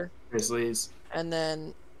 Vancouver, Grizzlies. and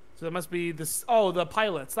then So that must be this. Oh, the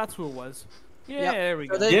Pilots. That's who it was. Yeah, Yep. there we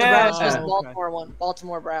so go. the Yeah. Browns was the Okay. Baltimore one.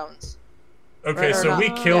 Baltimore Browns. Okay, Or so not. we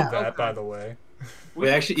killed Yeah, that, okay. by the way. We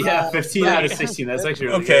actually, yeah, 15 out of 16. That's actually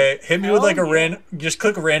really Okay, hit me with like a Hell yeah. random. Just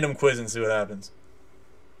click a random quiz and see what happens.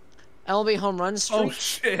 MLB home run Oh streak.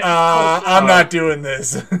 shit. I'm not doing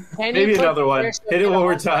this. Can Maybe you put another one. players who Hit it have one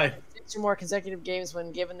more home run time. 2 more consecutive games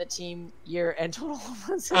when given the team year and total home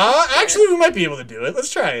runs. Actually, we might be able to do it.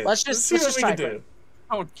 Let's try it. Let's see just what we try can quick. do.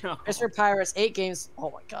 Oh no. Christopher Pirates 8 games. Oh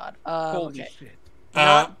my god. Holy Okay. shit.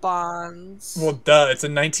 Not Bonds. Well, duh. It's a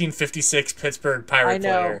 1956 Pittsburgh Pirate I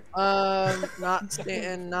know. player. Not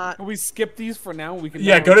Stanton. Not. Can we skip these for now? We can.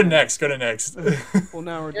 Yeah, narrow go it to down. next. Go to next. We'll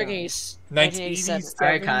narrow it You're down. getting 1987. 1987. All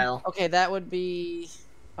right, Kyle. Okay, that would be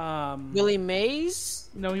Willie Mays.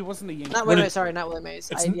 No, he wasn't a Yankee. Not What Willie is- Mays. Sorry, not Willie Mays.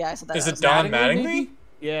 It's- I said that. Is it out. Don Mattingly, Mattingly? maybe?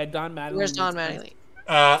 Yeah, Don Mattingly. Where's Don makes sense.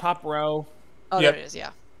 Mattingly? Top row. Oh, Yep. there it is.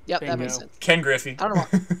 Yeah. Yep, that Bingo. makes sense. Ken Griffey. I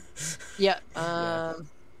don't know. Yeah.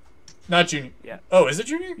 Not Junior. Yeah. Oh, is it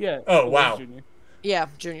Junior? Yeah. Oh, it was wow. Junior. Yeah,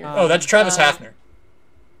 Junior. Oh, that's Travis Hafner.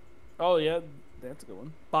 Oh yeah, that's a good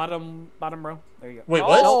one. Bottom row. There you go. Wait,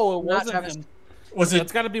 what? Oh, it Not wasn't Travis. him. Was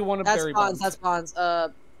That's it? got to be one of That's Barry Bonds. Bonds. That's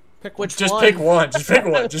Bonds. Pick which Just one? pick one. Just pick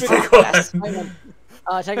one. Just pick Yes, one.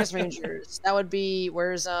 Texas Rangers. That would be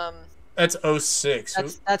where's That's 06.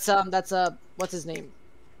 that's what's his name?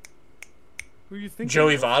 Who are you thinking?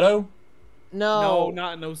 Joey of? Votto? No, No,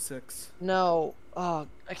 not in 06. no. Oh,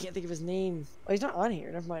 I can't think of his name. Oh, he's not on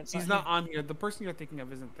here. Never mind. He's not on here. The person you're thinking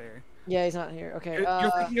of isn't there. Yeah, he's not here. Okay.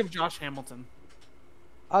 You're thinking of Josh Hamilton.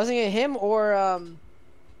 I was thinking of him or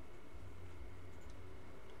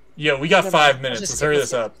Yo, we got Never 5 mind. minutes. Let's Let's just hurry skip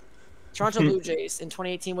this it. up. Toronto Blue Jays in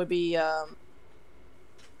 2018 would be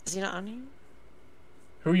is he not on here?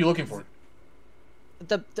 Who are you looking for?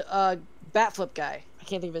 The bat flip guy. I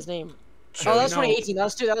can't think of his name. Joey- Oh, that was No. 2018.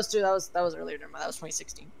 That was earlier. Never mind. That was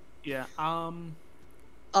 2016. Yeah. I'll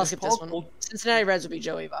Is skip Paul this one. Gold- Cincinnati Reds would be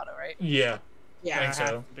Joey Votto, right? Yeah. Yeah. think so.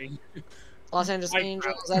 has to be. Los Angeles Mike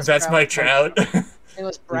Angels. That's Mike Trout. St.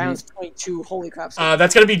 Louis Browns 22. Holy crap.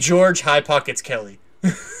 That's going to be George High Pockets Kelly.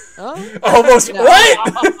 Oh? Almost. No.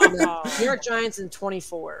 What? New York Giants in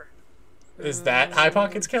 24. Is that High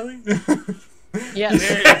Pockets Kelly? Yes.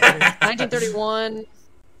 1931.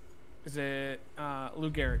 Is it Lou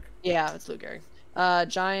Gehrig? Yeah, it's Lou Gehrig.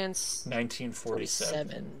 Giants 1947.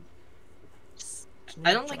 47.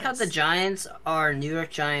 I don't like how the Giants are New York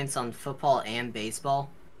Giants on football and baseball.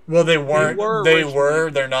 Well, they weren't. were They originally.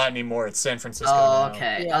 were. They're not anymore. It's San Francisco. Oh, now.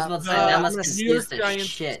 okay. Yeah. I was about to say Uh, that must New confuse York the Giants-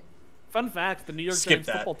 shit. Fun fact: the New York Skip Giants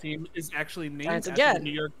that. football team is actually named Giants after again. the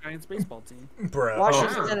New York Giants baseball team. Bro.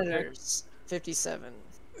 Washington Oh. Senators 57.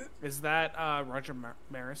 Is that Roger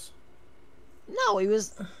Maris? No, he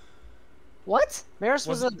was. What? Maris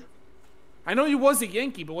was a. I know he was a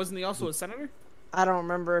Yankee, but wasn't he also a senator? I don't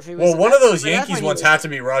remember if he was. Well, one of those but that's Yankees why he ones was- had to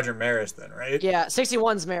be Roger Maris, then, right? Yeah,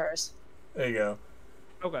 61's Maris. There you go.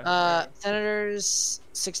 Okay. Senators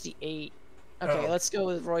 68. Okay, Oh. let's go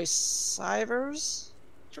with Royce Sivers.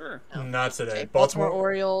 Sure. No. Not today. Okay, Baltimore,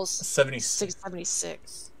 Orioles 76.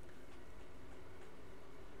 676.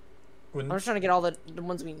 Wouldn't- I'm just trying to get all the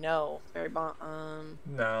ones we know. Barry Bond.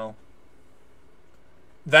 No.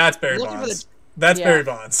 That's Barry looking for Bonds. the- That's yeah. Barry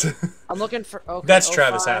Bonds. I'm looking for. Okay, That's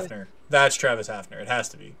Travis 05. Hafner. That's Travis Hafner. It has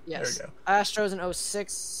to be. Yes. There we Astros in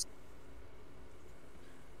 06.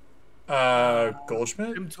 go.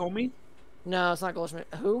 Goldschmidt? Jim Tomey. No, it's not Goldschmidt.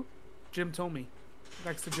 Who? Jim Tomey.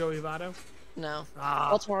 Next to Joey Votto. No. Ah.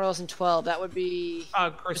 Baltimore Orioles in 12. That would be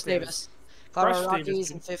Chris Chris Davis. Davis. Colorado Crush Davis, Rockies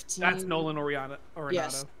too. in 15. That's Nolan Arenado.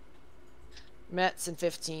 Yes. Mets in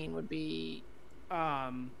 15 would be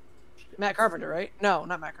Um, Matt Carpenter, right? No,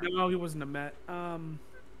 not Matt Carpenter. no, he wasn't a Met.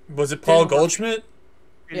 Was it Paul Daniel Goldschmidt?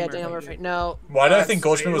 Yeah, Daniel Murphy. No. Why did I think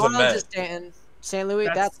Goldschmidt was a One of them Met? is Stanton. St. Louis,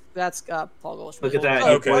 that's Paul Goldschmidt. Look at that.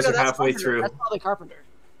 Oh, You guys no, are that's halfway Carpenter. through. That's probably Carpenter.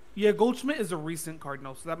 Yeah, Goldschmidt is a recent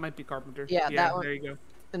Cardinal, so that might be Carpenter. Yeah, that one. There you go.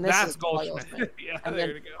 And this That's is Paul Goldschmidt. yeah, And there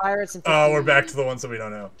then you go. Pirates in 15. Oh, we're back to the ones that we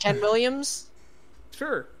don't know. Ken Williams.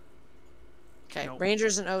 Sure. Okay, Nope.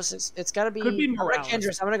 Rangers in 06. It's got to be. Could be I'm gonna Morales.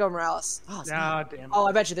 Kendricks. I'm gonna go Morales. Oh, it's not. Ah, damn. Oh,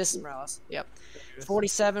 I bet you this is Morales. Yep.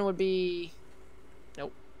 47 would be.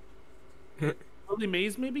 Willie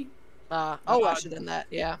Mays, maybe? I should have done that.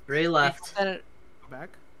 Yeah. 3 left. Then it, Go back.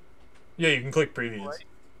 Yeah, you can click previous.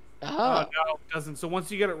 oh, No, it doesn't. So once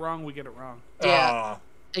you get it wrong, we get it wrong. Yeah. Ah,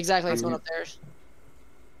 exactly. It's one up there.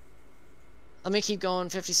 Let me keep going.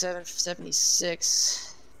 57,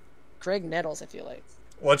 76. Craig Nettles, I feel like.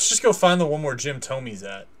 let's just go find the one where Jim Tomey's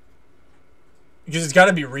at. Because it's got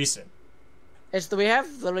to be recent. We have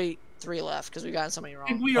literally 3 left because we've gotten so many I think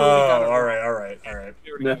wrong. we Oh, already got it all wrong. right, all right, all right.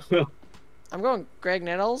 We already got it. No. I'm going Greg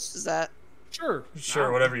Nettles. Is that Sure. Sure,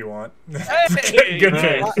 Wow. whatever you want. Hey! Good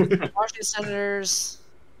pick. Washington Senators?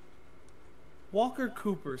 Walker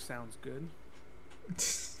Cooper sounds good.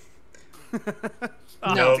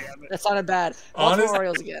 No, Nope. Damn it. that sounded bad. Baltimore Honest-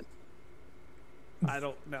 Orioles again. I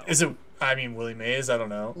don't know. Is it? I mean, Willie Mays. I don't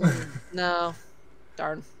know. No.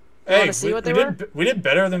 Darn. You Hey, wanna see what they we were? we did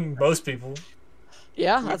better than most people.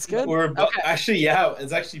 Yeah, that's good. We're Okay. actually, yeah,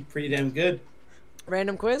 it's actually pretty damn good.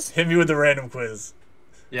 Random quiz. Hit me with the random quiz.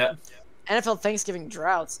 Yeah. NFL Thanksgiving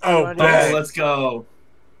droughts. Oh, You wanna do bang. this? Oh, let's go.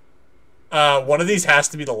 One of these has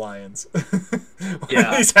to be the Lions. One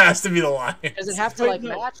of these has to be the Lions. Does it have to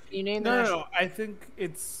match? Can you name the No. I think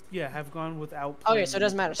it's have gone without. Okay, so it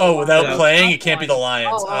doesn't matter. So without playing, it can't be the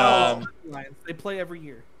Lions. Lions. They play every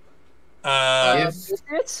year.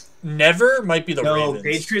 Patriots? Never might be the Ravens. No,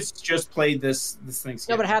 Patriots just played this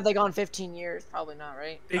Thanksgiving. No, but have they gone 15 years? Probably not,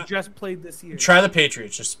 right? They just played this year. Try the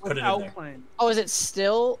Patriots. Just put it in there. Playing. Oh, is it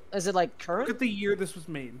still? Is it current? Look at the year this was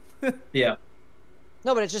made. Yeah.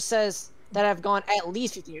 No, but it just says that have gone at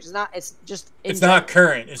least 15 years. It's not. It's just. It's not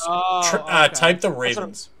current. It's okay. type the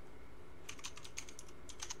Ravens.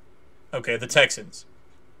 Okay, the Texans.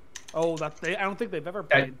 Oh, I don't think they've ever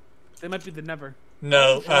played. They might be the never.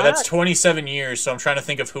 No, that's 27 years. So I'm trying to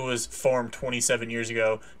think of who was formed 27 years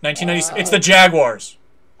ago. 1990. It's the Jaguars.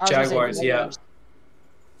 Jaguars, yeah.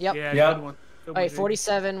 Yep. Yeah. Wait,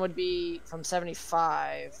 47 would be from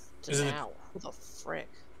 75 to now. Who the frick?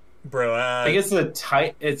 Bro, I think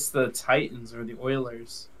it's the Titans or the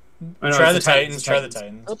Oilers. Try the Titans. Try the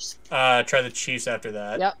Titans. Oops. Try the Chiefs after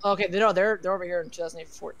that. Yep. Okay. No, they're over here in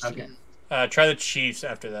 2014. Okay. Try the Chiefs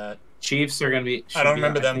after that. Chiefs are gonna be. I don't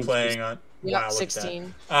remember them playing on. Yep, wow,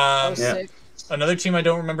 16. Another team I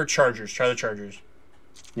don't remember. Chargers. Try the Chargers.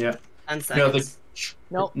 Yeah. No. When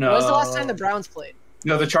was the last time the Browns played?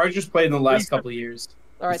 No, the Chargers played in the last couple of years.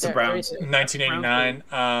 All right, it's the Browns. 1989.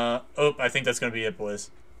 I think that's gonna be it, boys.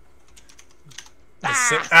 Oh,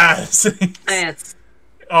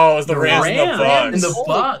 it was the Rams and the Bucks. And the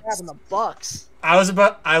Bucks. And the Bucks.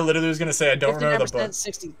 I literally was gonna say I don't remember the Bucks.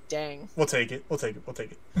 60. Dang. We'll take it. All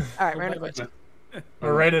right, random question.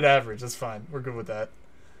 We're right at average. That's fine. We're good with that.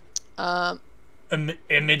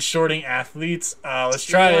 Image sorting athletes. Let's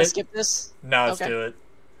try it. Skip this. No, let's do it.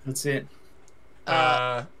 That's it.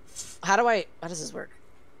 How does this work?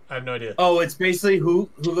 I have no idea. Oh, it's basically who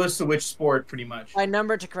goes to which sport, pretty much. By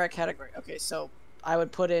number to correct category. Okay, so I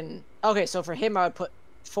would put in. Okay, so for him, I would put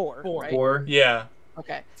 4. Right? 4. Yeah.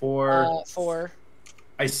 Okay. 4. 4.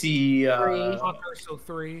 I see. 3. So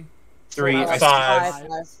 3. 3. 5.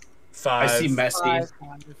 5. I see Messi.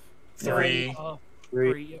 3.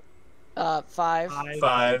 3. 5.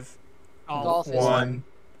 5. Golf is 1.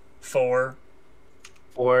 4.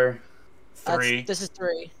 4. 3. This is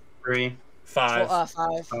 3. 3. 5.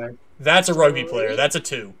 5. That's a rugby player. That's a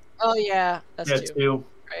 2. Oh yeah, that's 2.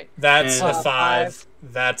 Right. That's a 5.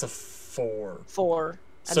 That's a 4. 4.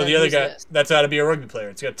 So the other guy, that's got to be a rugby player.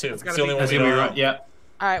 It's got 2. It's the only one we don't know. Yeah.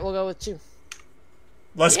 All right, we'll go with 2.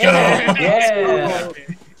 Let's go. Yeah.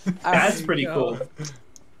 That's pretty cool.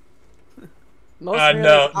 No. How do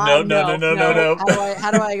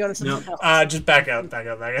I go to something else? Just back out.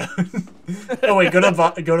 Oh wait, go to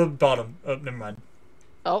the bottom. Oh, never mind.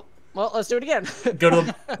 Oh, well, let's do it again. Go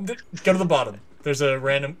to the bottom. There's a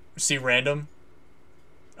random. See random.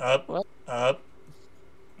 Up. What? Up.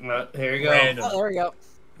 Here you go. Random. Oh, there we go.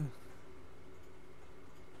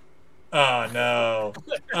 Oh no.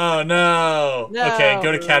 Oh no. No. Okay,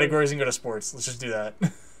 go to categories and go to sports. Let's just do that.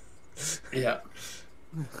 Yeah.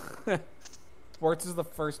 Sports is the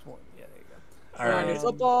first one. Yeah, there you go. All right. You want to do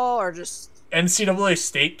football or just NCAA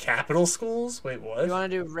state capital schools? Wait, what? you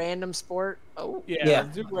want to do random sport? Oh. Yeah.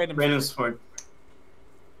 Do Random sport.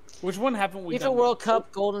 Which one haven't we done? FIFA World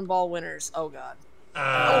Cup Golden Ball winners. Oh god.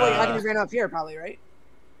 Oh wait, I can do random up here probably, right?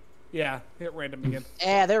 Yeah, hit random again.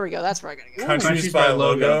 Yeah, there we go. That's where I gotta go. Countries by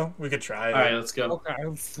logo. We could try it. All right, let's go. Okay,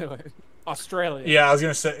 let's do it. Australia. Yeah, I was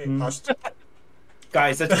gonna say.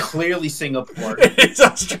 Guys, that's clearly Singapore. It's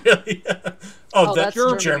Australia. Oh, that's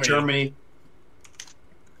Germany. Germany.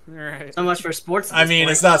 All right. So much for sports. I mean,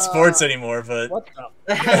 it's not sports anymore, but. What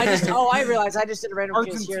the? I realized I just did a random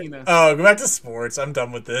quiz here. Argentina. Oh, go back to sports. I'm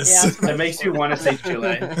done with this. Yeah, That makes you want to say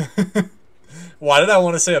Chile. Why did I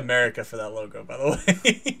want to say America for that logo, by the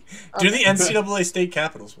way? Do the NCAA state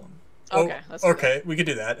capitals one. Okay. Let's do Okay, we could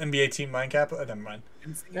do that. NBA team mind cap. Never mind.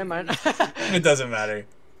 that. Never mind. It doesn't matter.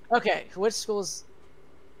 Okay, which schools?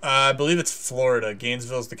 I believe it's Florida.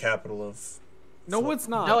 Gainesville's the capital of. No, it's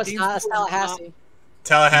not. No, it's not. It's Tallahassee.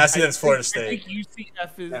 Tallahassee. That's Florida State. I think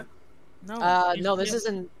UCF is. Yeah. No. No, this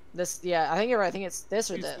isn't this. Yeah, I think you're right. I think it's this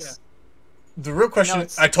or this. The real question. No,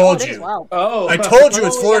 I told it is. you. Wow. Oh. I told you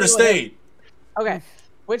it's Oh, Florida yeah, go ahead. State. Okay,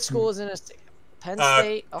 which school is in a state? Penn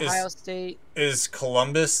State, Ohio State. Is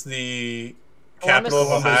Columbus the Columbus? capital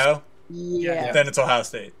of Ohio? Yeah. Then it's Ohio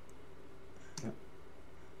State.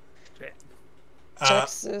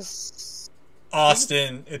 Texas.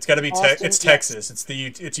 Austin. It's got to be. Austin, It's yeah. Texas. It's the.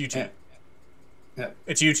 It's UT. Yeah.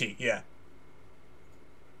 It's UT. Yeah.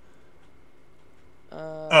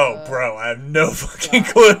 Uh, Oh, bro, I have no fucking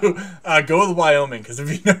clue. Go with Wyoming, because there'd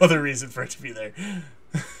be no other reason for it to be there.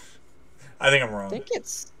 I think I'm wrong. I think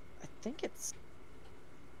it's.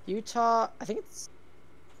 Utah. I think it's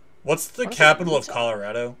What's the What is it, capital of Utah?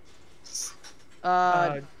 Colorado?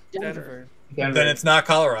 Denver. Denver. Then it's not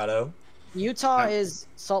Colorado. Utah No. is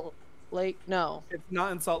Salt Lake. No. It's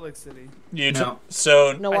not in Salt Lake City. Utah. No.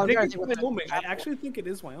 So No, I I'm think trying it's to think what the Wyoming. I capital- actually think it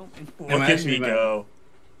is Wyoming. look might at actually me be go.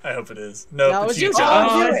 I hope it is. Nope, No, it's it's Utah.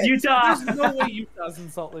 Utah. Oh, do it's it. Utah. There's no way Utah's in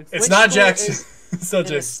Salt Lake City. It's Which not school Jackson. is- It's not It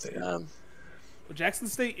Jackson is, State. Well, Jackson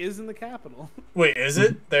State is in the capital. Wait, is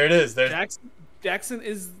it? There it is. There. Jackson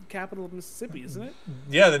is the capital of Mississippi, isn't it?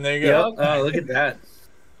 Yeah. Then there you go. Yep. Oh, look at that.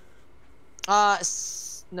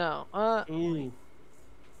 No. Ooh.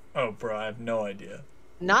 Oh, bro, I have no idea.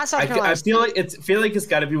 Not South I Carolina. feel like it's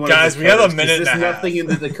got to be one Guys, of the we have a Dakotas, 'cause minute and There's a nothing half. in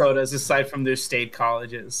the Dakotas aside from their state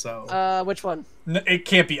colleges. So Which one? It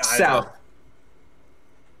can't be either. South.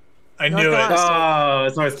 I North knew it. Carolina. Oh,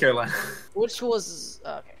 it's North Carolina. Which was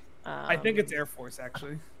okay? I think it's Air Force,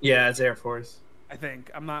 actually. Yeah, it's Air Force. I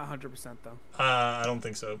think. I'm not 100% though. I don't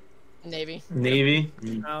think so. Navy. Navy.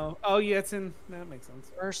 No. Oh, yeah, it's in. That makes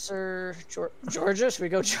sense. Mercer, Georgia. Should we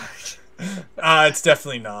go Georgia? It's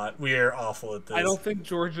definitely not. We are awful at this. I don't think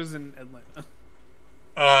Georgia's in Atlanta.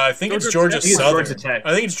 I think it's Georgia Georgia Tech. Southern. Georgia Tech.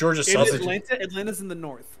 I think it's Georgia In Southern. Atlanta, Atlanta's in the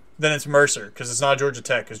north. Then it's Mercer because it's not Georgia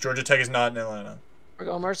Tech because Georgia Tech is not in Atlanta. We're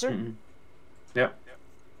going Mercer. Mm-mm. Yep.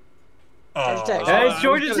 Georgia Tech. Hey, I it's was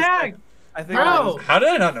Georgia gonna Tech. say- I think Bro. How did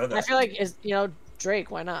I not know that? I feel like is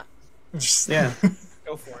Drake. Why not? Just- Yeah.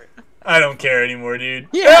 go for it. I don't care anymore, dude.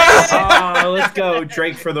 Yeah. Oh, let's go.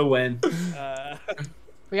 Drake for the win.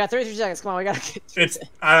 We got 33 seconds. Come on, we gotta get. It's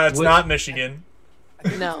What- not Michigan. I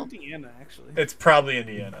think No. it's Indiana, actually. It's probably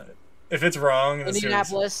Indiana. If it's wrong, then seriously.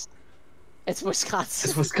 Indianapolis. It's Wisconsin.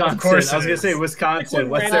 It's Wisconsin. Of course I was it gonna is. say Wisconsin.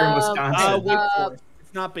 What's there in Wisconsin? Wake Forest.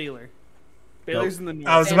 It's not Baylor. Baylor's in the north.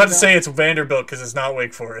 I was about to say it's Vanderbilt because it's not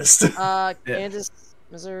Wake Forest. Kansas,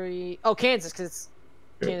 Missouri. Oh, Kansas, because it's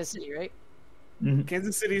Kansas City, right?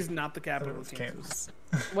 Kansas City is not the capital of It's Kansas.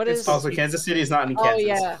 What It's is? Also, Kansas City is not in Oh Kansas.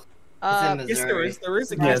 yeah. It's in Yes, there is. There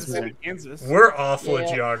is a Yes, Kansas there City, is. Kansas. We're awful at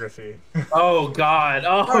Yeah. geography. Oh God.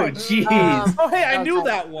 Oh Alright, jeez. Oh, hey, I knew Okay.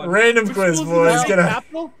 that one. Random Which quiz, school's in boys. the Get out.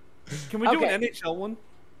 capital? Can we do Okay. an NHL one?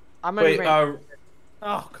 I'm gonna. Wait.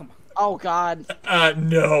 Oh, come on. Oh God.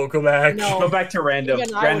 No, go back. No. Go back to random.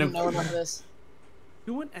 Even I Random. wouldn't know enough of this.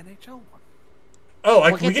 Do an NHL one. Oh,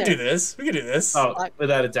 We'll we get could there. do this. We could do this. Oh,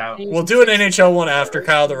 without a doubt. We'll do an NHL one after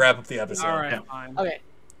Kyle to wrap up the episode. All right, Yeah. fine. Okay.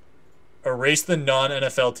 Erase the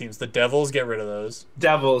non-NFL teams. The Devils, get rid of those.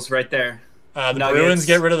 Devils right there. The Nuggets. Bruins,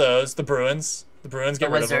 get rid of those. The Bruins The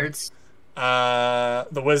get rid Wizards. of them. The Are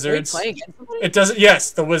we Wizards. playing against somebody? It doesn't.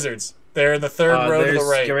 Yes, the Wizards. They're in the third row to the There's-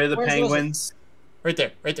 right. Get rid of the Where's the Penguins. Right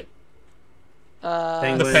there. Right there. Uh, The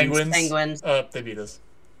Penguins. Penguins. Penguins. They beat us.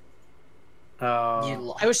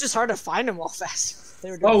 You it was just hard to find them all fast.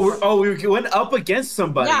 They were We went up against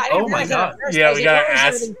somebody. Yeah, I didn't Oh my realize that God. at first. Yeah, I was we like, got our where is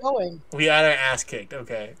ass- everything going? We had our ass kicked.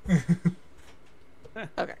 Okay.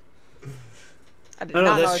 Okay. I did No,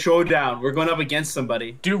 not know. that's showdown. We're going up against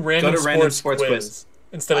somebody. Do random, Go to random sports sports quiz, quiz.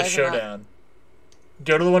 instead of I have not. showdown.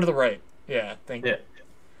 Go to the one to the right. Yeah, thank you. Yeah.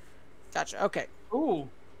 Gotcha. Okay. Ooh.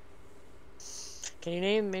 Can you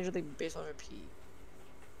name Major League Baseball MVP?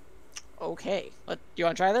 Okay. Do you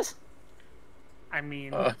want to try this? I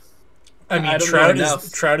mean, I mean, I don't know Trout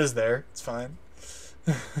enough. is there. It's fine.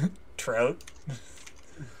 Trout.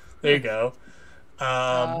 There you go.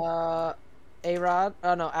 A-Rod.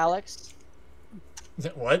 Oh, no, Alex.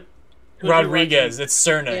 What? be Rodriguez. It's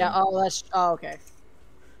surname. Yeah, oh, that's... Oh, okay.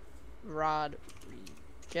 Rodriguez?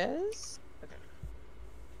 Okay.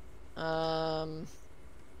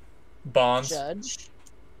 Bonds. Judge.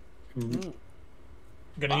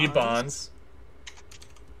 Gonna need bonds.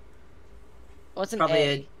 What's an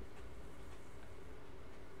Probably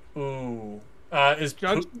A? Ooh. Is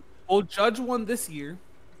Judge. Well, Judge won this year.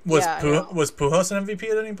 was Yeah, I know. Was Pujols an MVP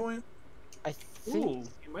at any point? I think Ooh,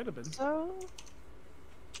 he might have been. so.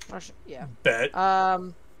 Not sure. Yeah. Bet.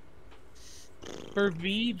 For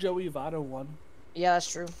V, Joey Votto won. Yeah, that's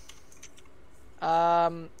true.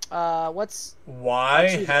 What's Y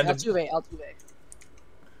had to, Altuve? Altuve.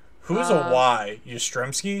 who's a Y?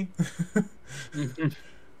 Yastrzemski?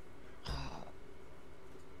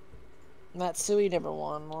 Matsui never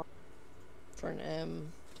won one. For an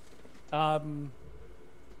M.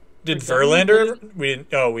 Did Wait, Verlander? W We didn't.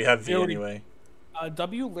 Oh, we have V We already- anyway.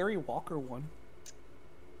 W, Larry Walker won.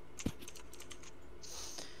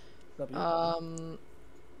 W.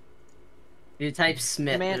 If you type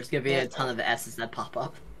Smith, Man- there's gonna be a man- ton of S's that pop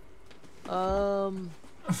up.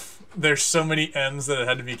 There's so many M's that it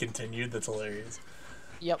had to be continued. That's hilarious.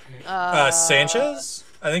 Yep. Sanchez?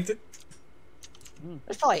 I think that.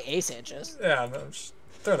 There's probably a Sanchez. Yeah, no, just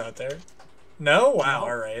throw it out there. No? Wow,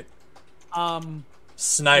 No. alright.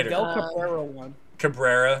 Snyder. Miguel Cabrera won.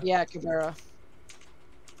 Cabrera. Yeah, Cabrera.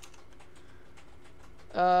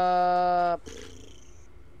 What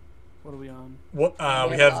are we on? What? We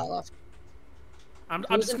a have. lot left. I'm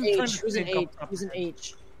Who's just an trying H? to Who's an think H? off the top Who's of an my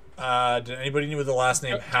H? Did anybody know with the last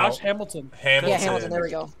name? head. Josh Hamilton. Hamilton. Yeah, Hamilton. There we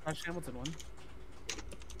go. Josh Hamilton won.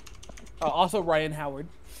 Also, Ryan Howard.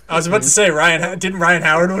 I was about to say didn't Ryan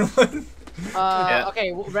Howard win one? Yeah.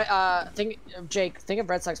 Okay. Jake. Think of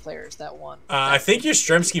Red Sox players that won. I think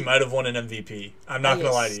Yastrzemski might have won an MVP. I'm not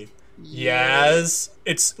gonna lie to you. Yes,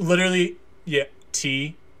 it's literally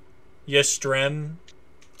T, Yastrzem,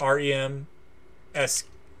 REM,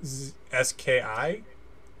 SKI.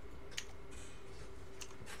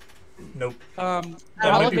 Nope. I'll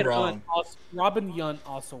might look be it wrong. Robin Yount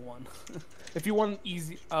also won. If you want an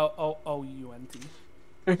easy, OUNT.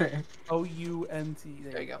 OUNT.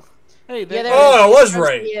 There you go. Hey, Yeah, there Oh, I was Yastrzemski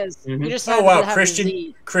right. is. Mhm. You just Oh happened wow, to have a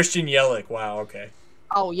Z. Christian Yelich. Wow. Okay.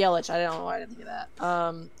 Oh, Yelich. I don't know why I didn't think of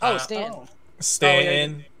that. Stan.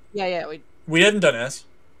 Stan. Yeah. We hadn't done S.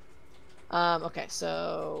 Okay.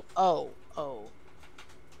 So.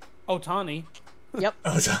 Otani. Yep.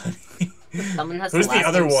 Oh, Donnie. Someone has Who's the last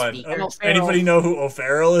other name one? Speaker. Will Ferrell. Anybody know who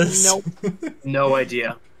O'Farrell is? Nope. No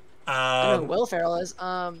idea. I know who Will Ferrell is.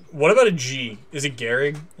 What about a G? Is it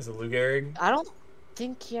Gehrig? Is it Lou Gehrig? I don't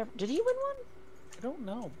think he ever... Did he win one? I don't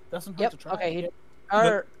know. Doesn't hurt Yep. to try. Okay.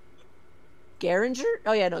 Or Gehringer?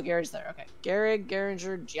 Oh yeah, no, Gehrig's there. Okay.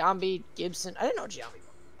 Gehringer, Giambi, Gibson. I didn't know Giambi won.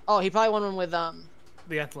 Oh, he probably won one with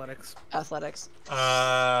The Athletics. Athletics.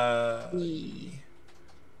 E,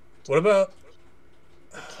 What about?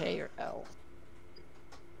 K or L.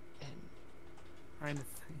 Trying to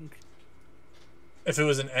think. If it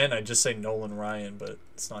was an N, I'd just say Nolan Ryan, but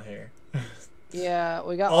it's not here. Yeah,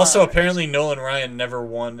 we got. Also, R. apparently Nolan Ryan never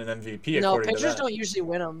won an MVP. No, according to pitchers that. don't usually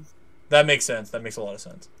win them. That makes sense. That makes a lot of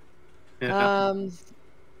sense. Yeah.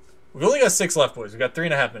 We've only got 6 left, boys. We got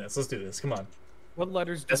 3.5 minutes. Let's do this. Come on. What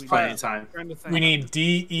letters do That's we plenty need? of time. Trying to think. We need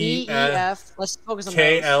D, E, E, F, F. Let's focus on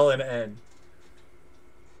K, those. L, and N.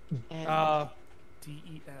 And- D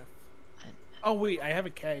E F. Oh wait, I have a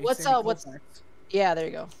K. What's, Sandy what's- Koufax. yeah, there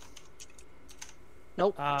you go.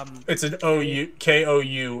 Nope. It's an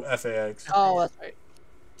K-O-U-F-A-X. Oh, that's right.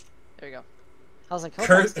 There you go. I was like,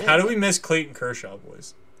 How do we miss Clayton Kershaw,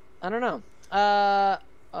 boys? I don't know.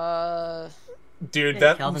 Dude, Hey,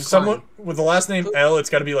 that Calvin someone Klein. with the last name L, it's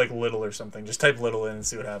got to be like Little or something. Just type Little in and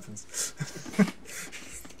see what happens.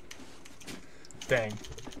 Dang,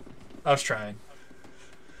 I was trying.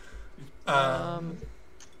 Trying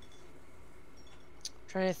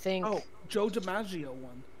to think. Oh, Joe DiMaggio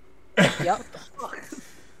won. Yep.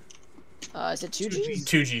 Is it 2Gs?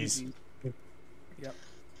 2 Gs. Yep.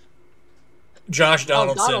 Josh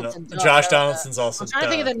Donaldson. Donaldson, Josh Donaldson's also. I'm trying to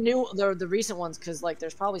think of the recent ones because like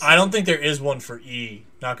there's probably. I don't think there is one for E.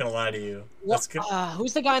 Not gonna lie to you. That's good.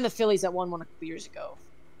 Who's the guy in the Phillies that won one a couple years ago?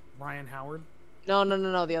 Ryan Howard. No,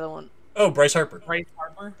 the other one. Oh, Bryce Harper. Bryce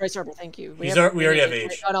Harper. Bryce Harper. Thank you. We already have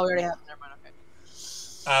H. Oh no, we already have. Never mind.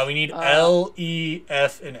 Okay. We need L, E,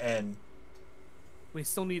 F, and N. We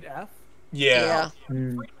still need F. Yeah.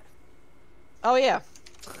 Oh yeah.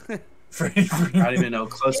 Freddie I Freeman. don't even know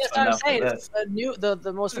close Yeah, to that's what I'm enough for saying. this.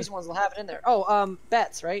 The most recent ones will have it in there. Oh,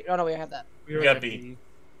 Betts, right? Oh no, we have that. We got already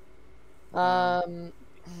have B.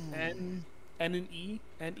 N and E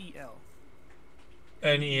and E L.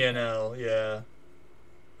 N-E-N-L, yeah.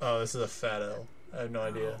 Oh, this is a fat L. I have no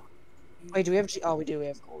idea. Wait, do we have? Oh, we do. We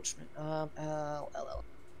have Goldschmidt. L.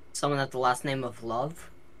 Someone at the last name of Love.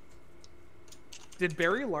 Did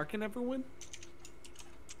Barry Larkin ever win?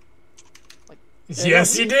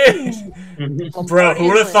 Yes, you did! Bro, who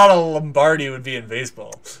would have thought a Lombardi would be in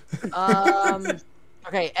baseball?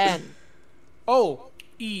 Okay, N. Oh,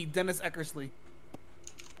 E. Dennis Eckersley.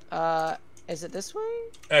 Is it this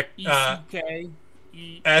way? E-C-K.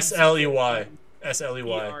 S-L-E-Y.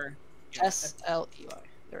 S-L-E-Y. E-R. S-L-E-Y.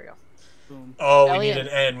 There we go. Boom. Oh, we Elliot. need an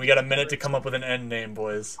N. We got a minute to come up with an N name,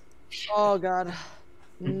 boys. Oh god.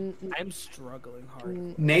 I'm struggling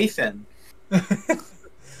hard. Nathan. That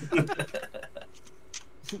would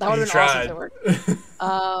You have been awesome tried. if it worked.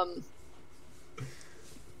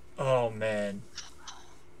 Oh, man.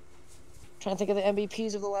 Trying to think of the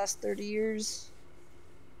MVPs of the last 30 years.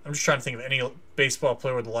 I'm just trying to think of any baseball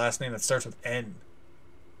player with the last name that starts with N.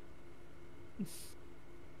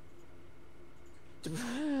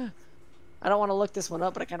 I don't want to look this one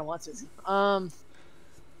up, but I kind of want to.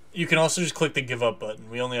 You can also just click the give up button.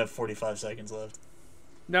 We only have 45 seconds left.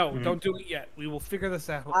 No, don't do it yet. We will figure this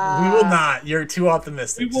out. We will not. You're too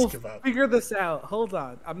optimistic. we will Just give up. figure this out. Hold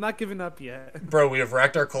on. I'm not giving up yet. Bro, we have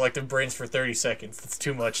racked our collective brains for 30 seconds. That's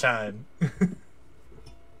too much time.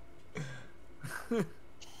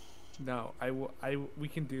 No, we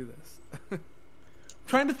can do this. I'm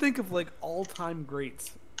trying to think of like all-time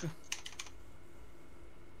greats.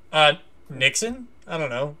 Nixon? I don't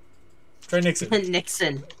know. Try Nixon.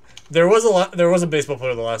 Nixon. There was a baseball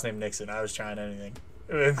player with the last name Nixon. I was trying anything.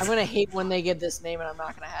 I'm gonna hate when they give this name and I'm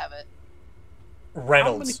not gonna have it.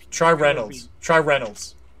 Reynolds. Try How many Reynolds. Try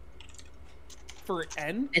Reynolds. For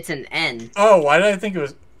N? It's an N. Oh, why did I think it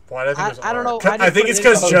was? Why did I think it was? I don't R? know. I I think just it's put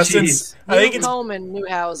it because in. Oh, Justin's. jeez. I think it's. Newcomb and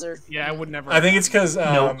Newhauser. Yeah, I would never. I think it's because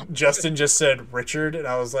Nope. Justin just said Richard, and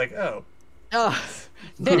I was like, oh, Oh,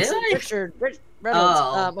 Nixon, Really? Richard, Reynolds.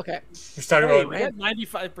 Oh. Okay. he's talking Hey, about. we got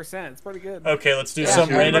 95%. It's pretty good. Okay, let's do Yeah, some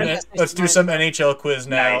sure. random. Everybody has Let's do some NHL quiz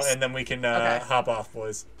now, Nice. and then we can Okay. hop off,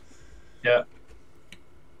 boys. Yeah.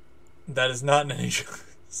 That is not an NHL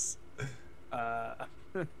quiz.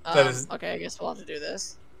 That is- Okay, I guess we'll have to do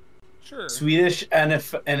this. Sure. Swedish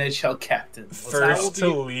NHL captain. First to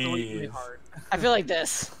really leave. hard. I feel like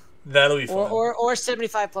this, That'll be fun. or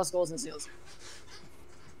 75 plus goals and steals.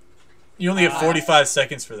 You only have 45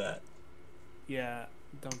 seconds for that. Yeah,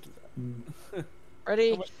 don't do that.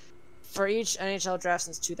 Ready? For each NHL draft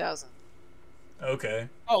since 2000. Okay.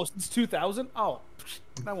 Oh, since 2000? Oh,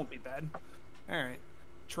 that won't be bad. All right.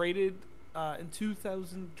 Traded in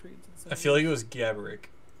 2000. Traded to the I feel like it was Gaborik.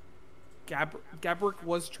 Gabrick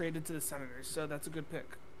was traded to the Senators, so that's a good pick.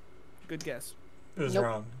 Good guess. It was Nope.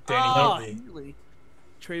 wrong. Danny Oh, Heatley. Heatley.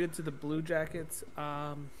 Traded to the Blue Jackets.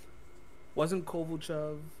 Wasn't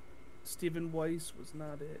Kovalchuk. Stephen Weiss was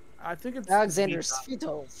not it. I think it's Alexander Vitov.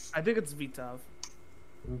 Svitov. I think it's Vitov.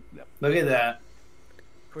 Look at that.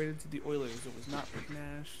 Traded to the Oilers. It was not Rick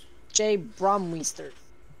Nash. Jay Bromeister.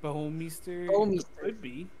 Bohemeister. Bohemeister. Could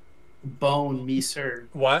be. Bone Meeser.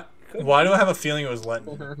 What? Why do I have a feeling it was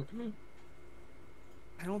Lenton?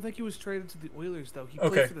 I don't think he was traded to the Oilers though. He Okay.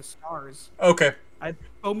 played for the Stars. Okay.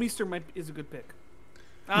 Bohemeister is a good pick.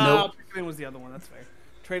 Nope. Pickering was the other one. That's fair.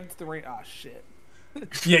 Traded to the Rain. Ah, shit.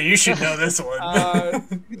 Yeah, you should know this one. I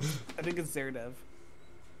think it's Zerdev.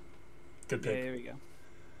 Good Yeah, pick. here we go.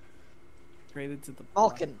 Traded to the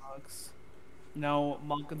Malkin. Blackhawks. No,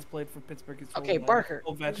 Malkin's played for Pittsburgh. He's Okay, full Barker.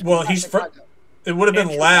 Ovechkin. Well, he's from. Chicago. It would have been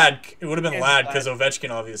Andrew Ladd. It would have been Andrew Ladd Ladd. because Ovechkin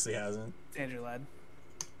obviously hasn't. It's Andrew Ladd.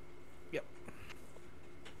 Yep.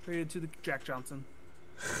 Traded to the Jack Johnson.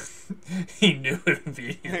 He knew it would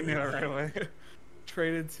be. I knew it right away.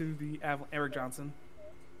 Traded to the Eric Johnson.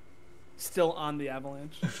 Still on the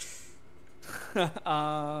Avalanche.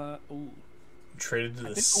 Ooh. Traded to the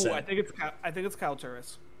I Sens. think it's Kyle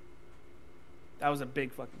Turris. That was a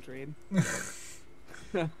big fucking trade.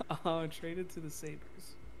 Traded to the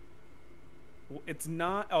Sabres. It's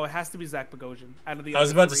not. Oh, it has to be Zach Bogosian. Out of the I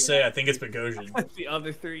was other about to three, say, I think it's Bogosian. the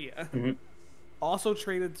other three, yeah. Mhm. Also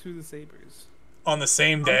traded to the Sabres. On the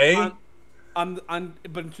same day? But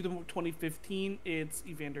in 2015, it's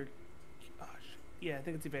Evander. Gosh, yeah, I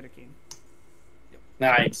think it's Evander Kane.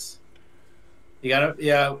 Nice. You got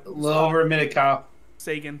a little over a minute, Kyle.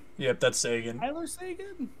 Sagan. Yep, that's Sagan. Tyler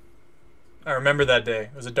Sagan. I remember that day.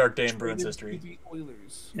 It was a dark day in Bruins Traded to history. the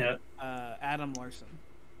Oilers. Yeah. Adam Larson.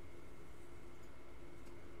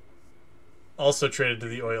 Also traded to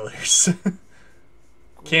the Oilers.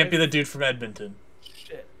 Can't be the dude from Edmonton.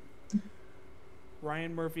 Shit.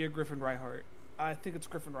 Ryan Murphy or Griffin Reinhart? I think it's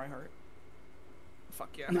Griffin Reinhart. Fuck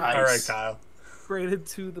yeah. Nice. All right, Kyle. Traded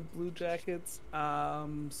to the Blue Jackets.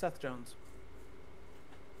 Seth Jones.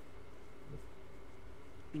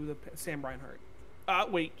 To the Sam Reinhart.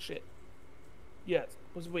 Wait, shit. Yes.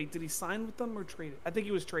 Did he sign with them or traded? I think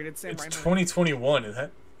he was traded. Sam It's Reinhart. 2021, is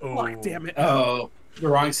that? Oh, Fuck, damn it. Oh, the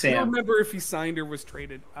wrong I don't Sam. remember if he signed or was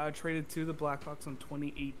traded. Traded to the Blackhawks in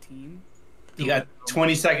 2018. You got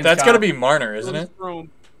 20 seconds. That's Kyle. got to be Marner, isn't it? Strome. Oh,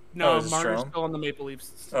 No, is it Marner's Strome? still on the Maple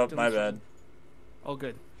Leafs. Oh, Dylan my Strome. bad. Oh,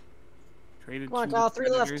 good. Traded Come on, to Kyle, the 3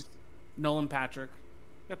 left. Predators. Nolan Patrick.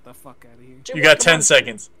 Get the fuck out of here. Jim, You got come 10 on.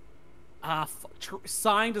 seconds.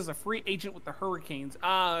 Signed as a free agent with the Hurricanes.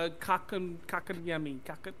 Kakanyemi.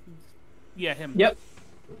 Yeah, him. Yep.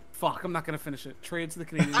 Fuck, I'm not gonna finish it. Traded to the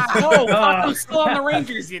Canadiens. Ah. Oh, fuck, I'm still on the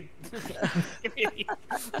Rangers. You.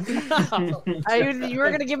 You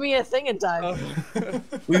were gonna give me a thing in time.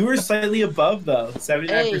 We were slightly above though,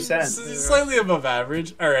 79%. This is slightly above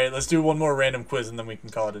average. All right, let's do one more random quiz and then we can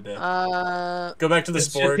call it a day. Go back to the Let's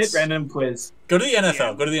just sports. hit random quiz. Go to the NFL.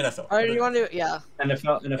 Yeah. Go to the NFL. All right, you want to? Yeah.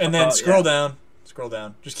 NFL And then scroll down. Scroll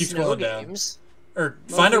down. Just keep Snow scrolling down. games. Or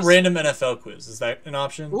find a Most- random NFL quiz. Is that an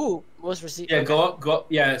option? Ooh, most received. Yeah, go up.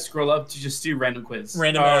 Yeah, scroll up to just do random quiz.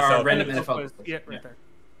 Random Or NFL Random quiz. NFL quiz. Yeah, right there.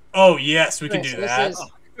 Oh, yes, we can Okay, do so this that. is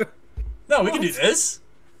No, we can do this.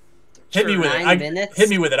 Hit me Sure, with it. 9 minutes. Hit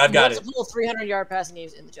me with it. I've got it. multiple 300-yard passing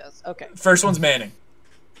games in the Jets. Okay. First one's Manning.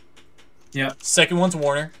 Yeah. Second one's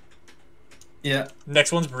Warner. Yeah.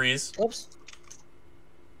 Next one's Breeze. Oops.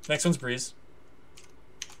 Next one's Breeze.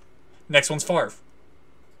 Next one's Favre.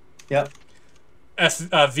 Yep.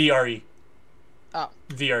 VRE. Oh.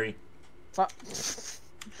 VRE. Fa-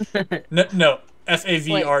 No.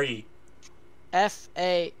 FAVRE.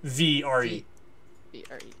 F-A... VRE.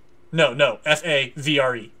 V-R-E. No.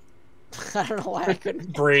 FAVRE. I don't know why I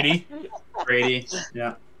couldn't... Brady. Brady.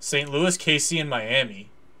 Yeah. St. Louis, KC, and Miami.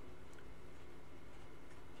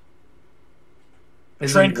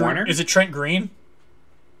 Is Trent it Warner? Is it Trent Green?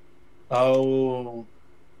 Oh.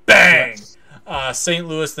 Bang! St.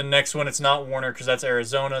 Louis, the next one, it's not Warner because that's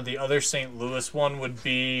Arizona. The other St. Louis one would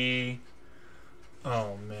be...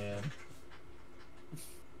 Oh, man.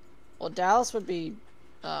 Well, Dallas would be...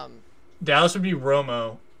 Dallas would be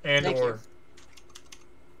Romo and Thank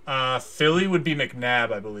or... Philly would be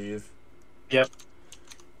McNabb, I believe. Yep.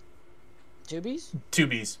 Tubies? Two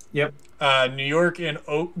B's. Yep. New York and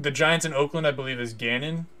the Giants in Oakland, I believe, is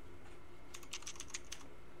Gannon.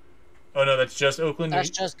 Oh, no, that's just Oakland. That's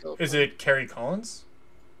just Oakland. Is it Kerry Collins?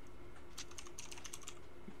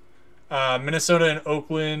 Minnesota and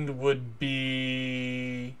Oakland would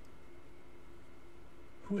be...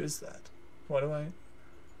 Who is that? Why do I...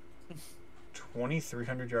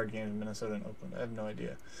 2,300-yard game in Minnesota and Oakland. I have no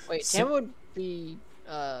idea. Wait, Tampa would be...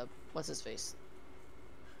 what's his face?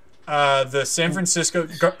 The San Francisco...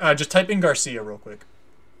 just type in Garcia real quick.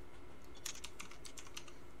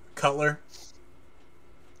 Cutler.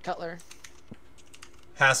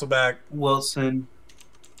 Hasselback. Wilson.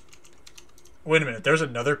 Wait a minute. There's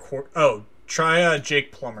another Oh, try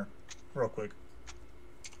Jake Plummer real quick.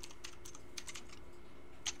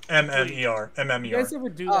 MMER. You guys ever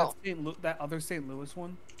do that other St. Louis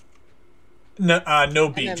one? No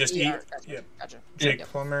B. Just E. Gotcha. Yeah. Gotcha. Jake Yep.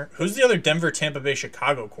 Plummer. Who's the other Denver, Tampa Bay,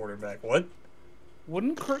 Chicago quarterback? What?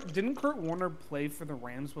 Didn't Kurt Warner play for the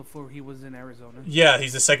Rams before he was in Arizona? Yeah,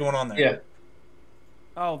 he's the second one on there. Yeah.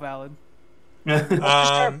 Oh, valid.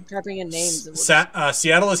 Start typing in names. And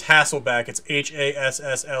Seattle is Hasselback. It's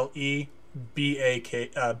HASSLEBACK.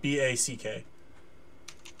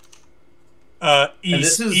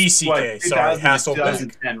 ECK. Sorry, Hasselback.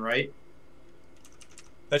 2010, right?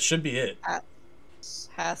 That should be it.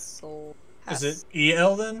 Is it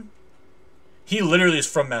EL then? He literally is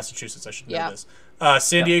from Massachusetts. I should know this.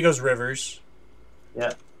 San Diego's Rivers.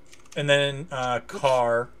 Yeah. And then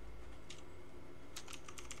Carr.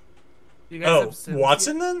 You guys have Sims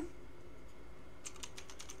Watson yet? then?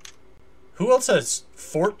 Who else has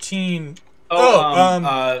 14?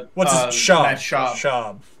 What's his Schaub? Matt Schaub.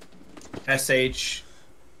 Schaub. SH.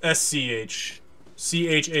 SCH.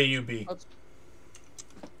 CHAUB.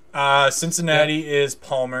 Cincinnati is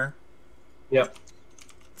Palmer. Yep.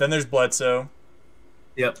 Then there's Bledsoe.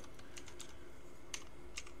 Yep.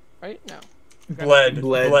 Right? No.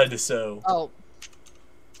 Bledsoe. Oh.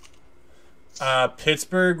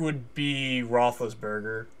 Pittsburgh would be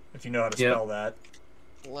Roethlisberger, if you know how to spell that.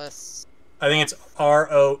 Less. I think it's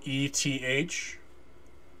ROETH.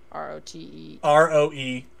 ROTE.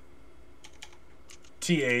 ROETHLISBERGER.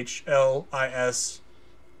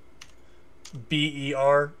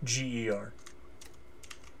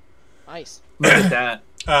 Nice. Look at that.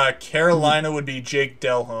 Carolina would be Jake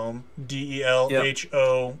Delhomme.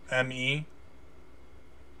 DELHOME.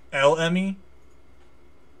 LME? LM.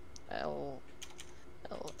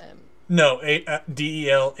 No,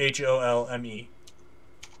 DELHOLME.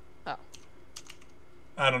 Oh.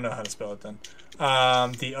 I don't know how to spell it then.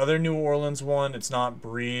 The other New Orleans one, it's not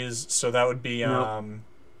Breeze, so that would be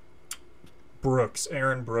Brooks.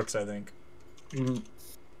 Aaron Brooks, I think. Mm.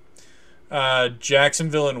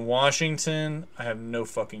 Jacksonville and Washington, I have no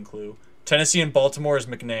fucking clue. Tennessee and Baltimore is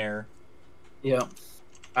McNair. Yeah.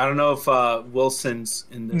 I don't know if Wilson's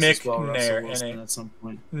in this as well. McNair, Russell Wilson at some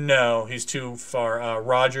point. No, he's too far.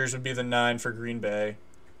 Rodgers would be the 9 for Green Bay.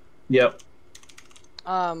 Yep.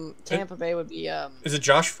 Tampa Bay would be Is it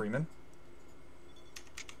Josh Freeman?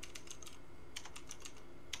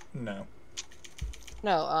 No.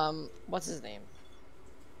 No, what's his name?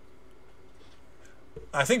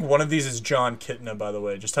 I think one of these is John Kitna, by the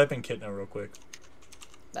way. Just type in Kitna real quick.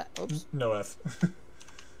 Oops. No F.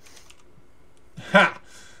 Ha!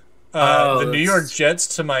 The New York Jets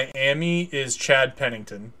to Miami is Chad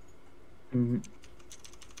Pennington. Mm-hmm.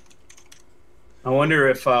 I wonder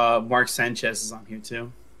if Mark Sanchez is on here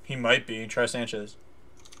too. He might be. Try Sanchez.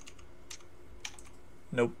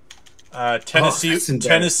 Nope.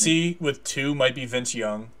 Tennessee with 2 might be Vince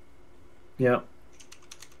Young. Yep.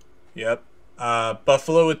 Yep.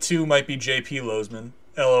 Buffalo with 2 might be J.P. Losman.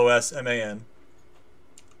 LOSMAN.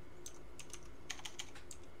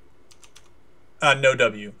 No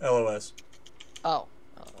W. LOS. Oh.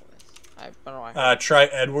 I don't know why. Try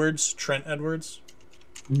Edwards. Trent Edwards.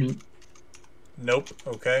 Mhm. Nope.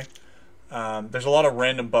 Okay. There's a lot of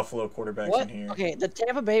random Buffalo quarterbacks What? in here. Okay, the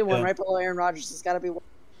Tampa Bay one Yeah. right below Aaron Rodgers has got to be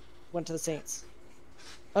went to the Saints.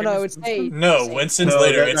 Oh no, it would say No, Saints. Winston's No,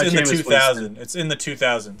 later. that- It's that in the Jameis 2000s. It's in the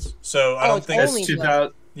 2000s. So I Oh, don't it's think only it's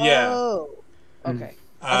 2000. yeah. Oh. Okay.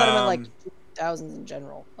 I thought it meant like Um, 2000s in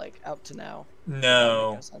general, like out to now. That would No.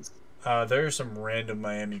 make no sense. There are some random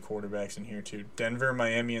Miami quarterbacks in here too. Denver,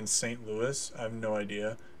 Miami, and St. Louis. I have no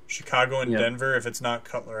idea. Chicago and Yeah. Denver. If it's not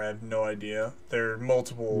Cutler, I have no idea. There are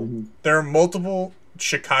multiple. Mhm. There are multiple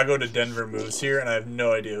Chicago to Denver moves here, and I have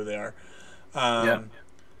no idea who they are.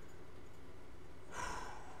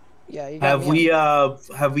 Yeah, you got me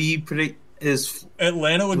Have we predict is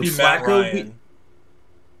Atlanta would be Would Matt Flacco Ryan.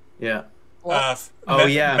 yeah. What?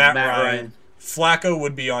 Matt Ryan. Flacco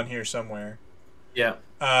would be on here somewhere. Yeah.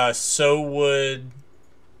 So would,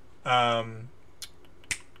 God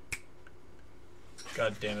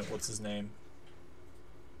damn it, what's his name?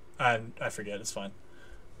 I forget. It's fine.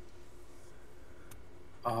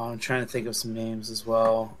 I'm trying to think of some names as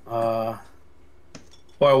well.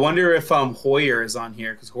 Well, I wonder if Hoyer is on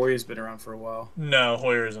here because Hoyer's been around for a while. No,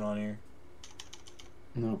 Hoyer isn't on here.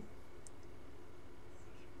 No.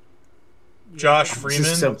 Josh Just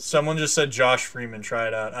Freeman. some- Someone just said Josh Freeman. Try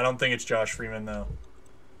it out. I don't think it's Josh Freeman though.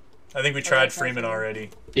 I think we tried like Freeman Freeman. already.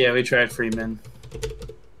 Yeah, we tried Freeman.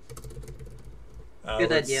 Good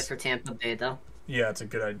let's- idea for Tampa Bay, though. Yeah, it's a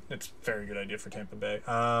good idea. It's a very good idea for Tampa Bay.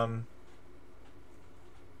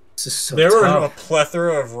 This is so There were a tough.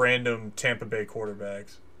 plethora of random Tampa Bay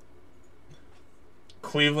quarterbacks.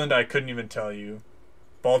 Cleveland, I couldn't even tell you.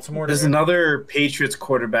 Baltimore, There's another Patriots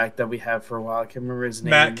quarterback that we had for a while. I can't remember his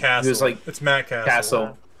name. Matt Castle. He was like It's Matt Castle.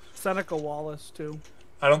 Castle. Seneca Wallace too.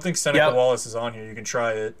 I don't think Seneca Yep. Wallace is on here. You can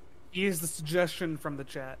try it. He is the suggestion from the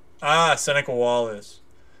chat. Seneca Wallace.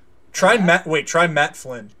 Try Matt. Wait, try Matt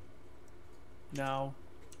Flynn. No,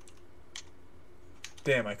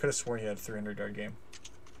 Damn, I could have sworn he had a 300-yard game.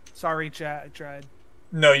 sorry, chat. I tried.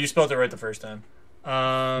 No, you spelled it right the first time.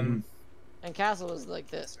 And Castle was like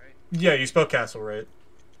this, right? Yeah, you spelled Castle right.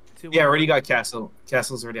 Yeah, I already got Castle.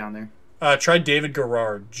 Castle's already on there. Try David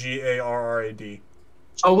Garrard. Garrad.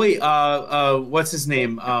 Oh wait, what's his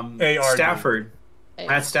name? A-R-D. Stafford.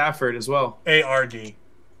 Matt Stafford as well. ARD.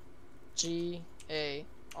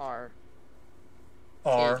 GAR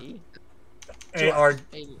R. AD.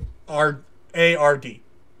 ARD. ARD.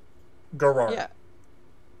 Garrard. Yeah.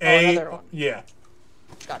 Another one. Yeah.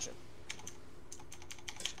 Gotcha.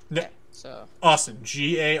 No, Okay, so Austin.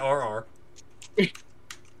 GARR.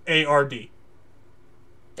 ARD.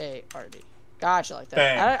 ARD. Gotcha, like that.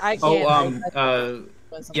 Bang. I can't. Oh,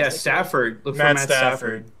 when someone yeah, takes it. Stafford. Look for Matt Matt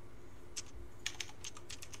Stafford. Stafford.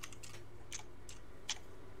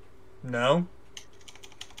 No?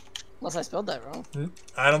 Unless I spelled that wrong.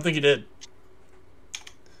 I don't think he did.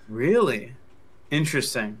 Really?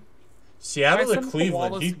 Interesting. Seattle Try to Seneca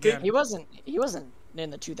Cleveland. Wallace He again. did, He wasn't in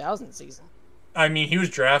the 2000 season. I mean, he was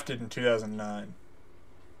drafted in 2009.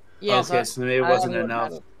 Yeah, Okay, so maybe it I wasn't don't know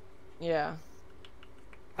enough. what yeah.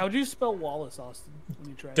 How would you spell Wallace, Austin? When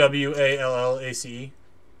you tried? WALLACE.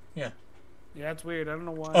 Yeah, it's weird. I don't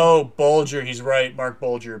know why. Oh, Bulger. He's right. Mark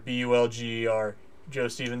Bulger. BULGER. Joe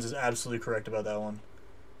Stevens is absolutely correct about that one.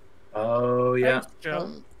 Oh yeah. Thanks,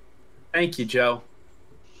 Joe. Thank you, Joe.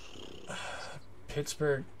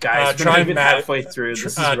 Pittsburgh. Guys, we're try not even Maddox. halfway through. This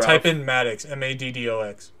is rough. Type in Maddox.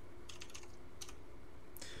 MADDOX.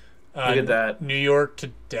 Look at that. New York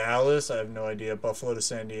to Dallas. I have no idea. Buffalo to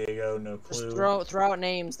San Diego. No Just clue. throw out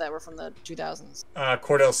names that were from the 2000s.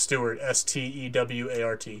 Cordell Stewart.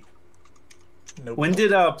 STEWART. Nope. When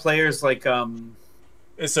did players like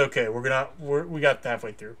It's okay. We got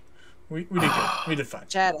halfway through. We did good. We did fine.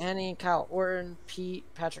 Chad Henne, Kyle Orton, Pete,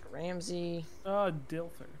 Patrick Ramsey,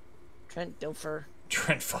 Dilfer. Trent Dilfer.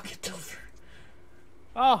 Trent fucking Dilfer.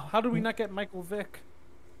 Oh, how did we not get Michael Vick?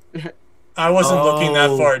 I wasn't looking that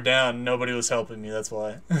Oh. far down. Nobody was helping me. That's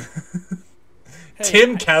why. Hey,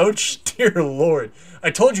 Tim Couch, dear lord!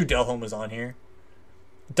 I told you Delhomme was on here.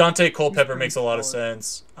 Dante Culpepper makes a lot of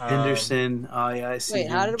sense. Henderson? Oh yeah, I see. Wait,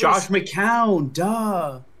 how him. did we- Josh McCown?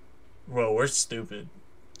 Duh. Well, we're stupid.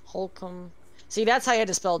 Holcomb. See, that's how you had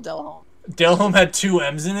to spell Delhomme. Delhomme had 2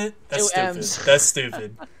 M's in it. That's Two stupid. M's. That's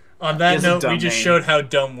stupid. On He that has a note, we dumb just name. showed how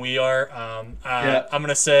dumb we are. Yeah. I'm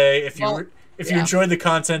gonna say if you Well, if you yeah. enjoyed the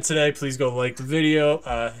content today, please go like the video,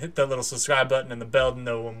 hit that little subscribe button and the bell to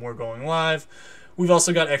know when we're going live. We've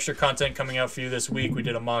also got extra content coming out for you this week. We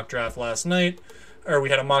did a mock draft last night, or we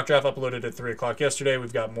had a mock draft uploaded at 3 o'clock yesterday.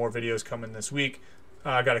 We've got more videos coming this week.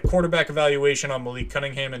 I got a quarterback evaluation on Malik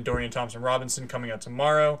Cunningham and Dorian Thompson-Robinson coming out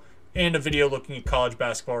tomorrow, and a video looking at college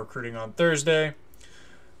basketball recruiting on Thursday.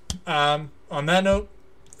 On that note,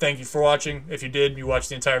 thank you for watching. If you watched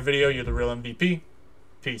the entire video, you're the real MVP.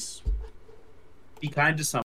 Peace. Be kind to someone.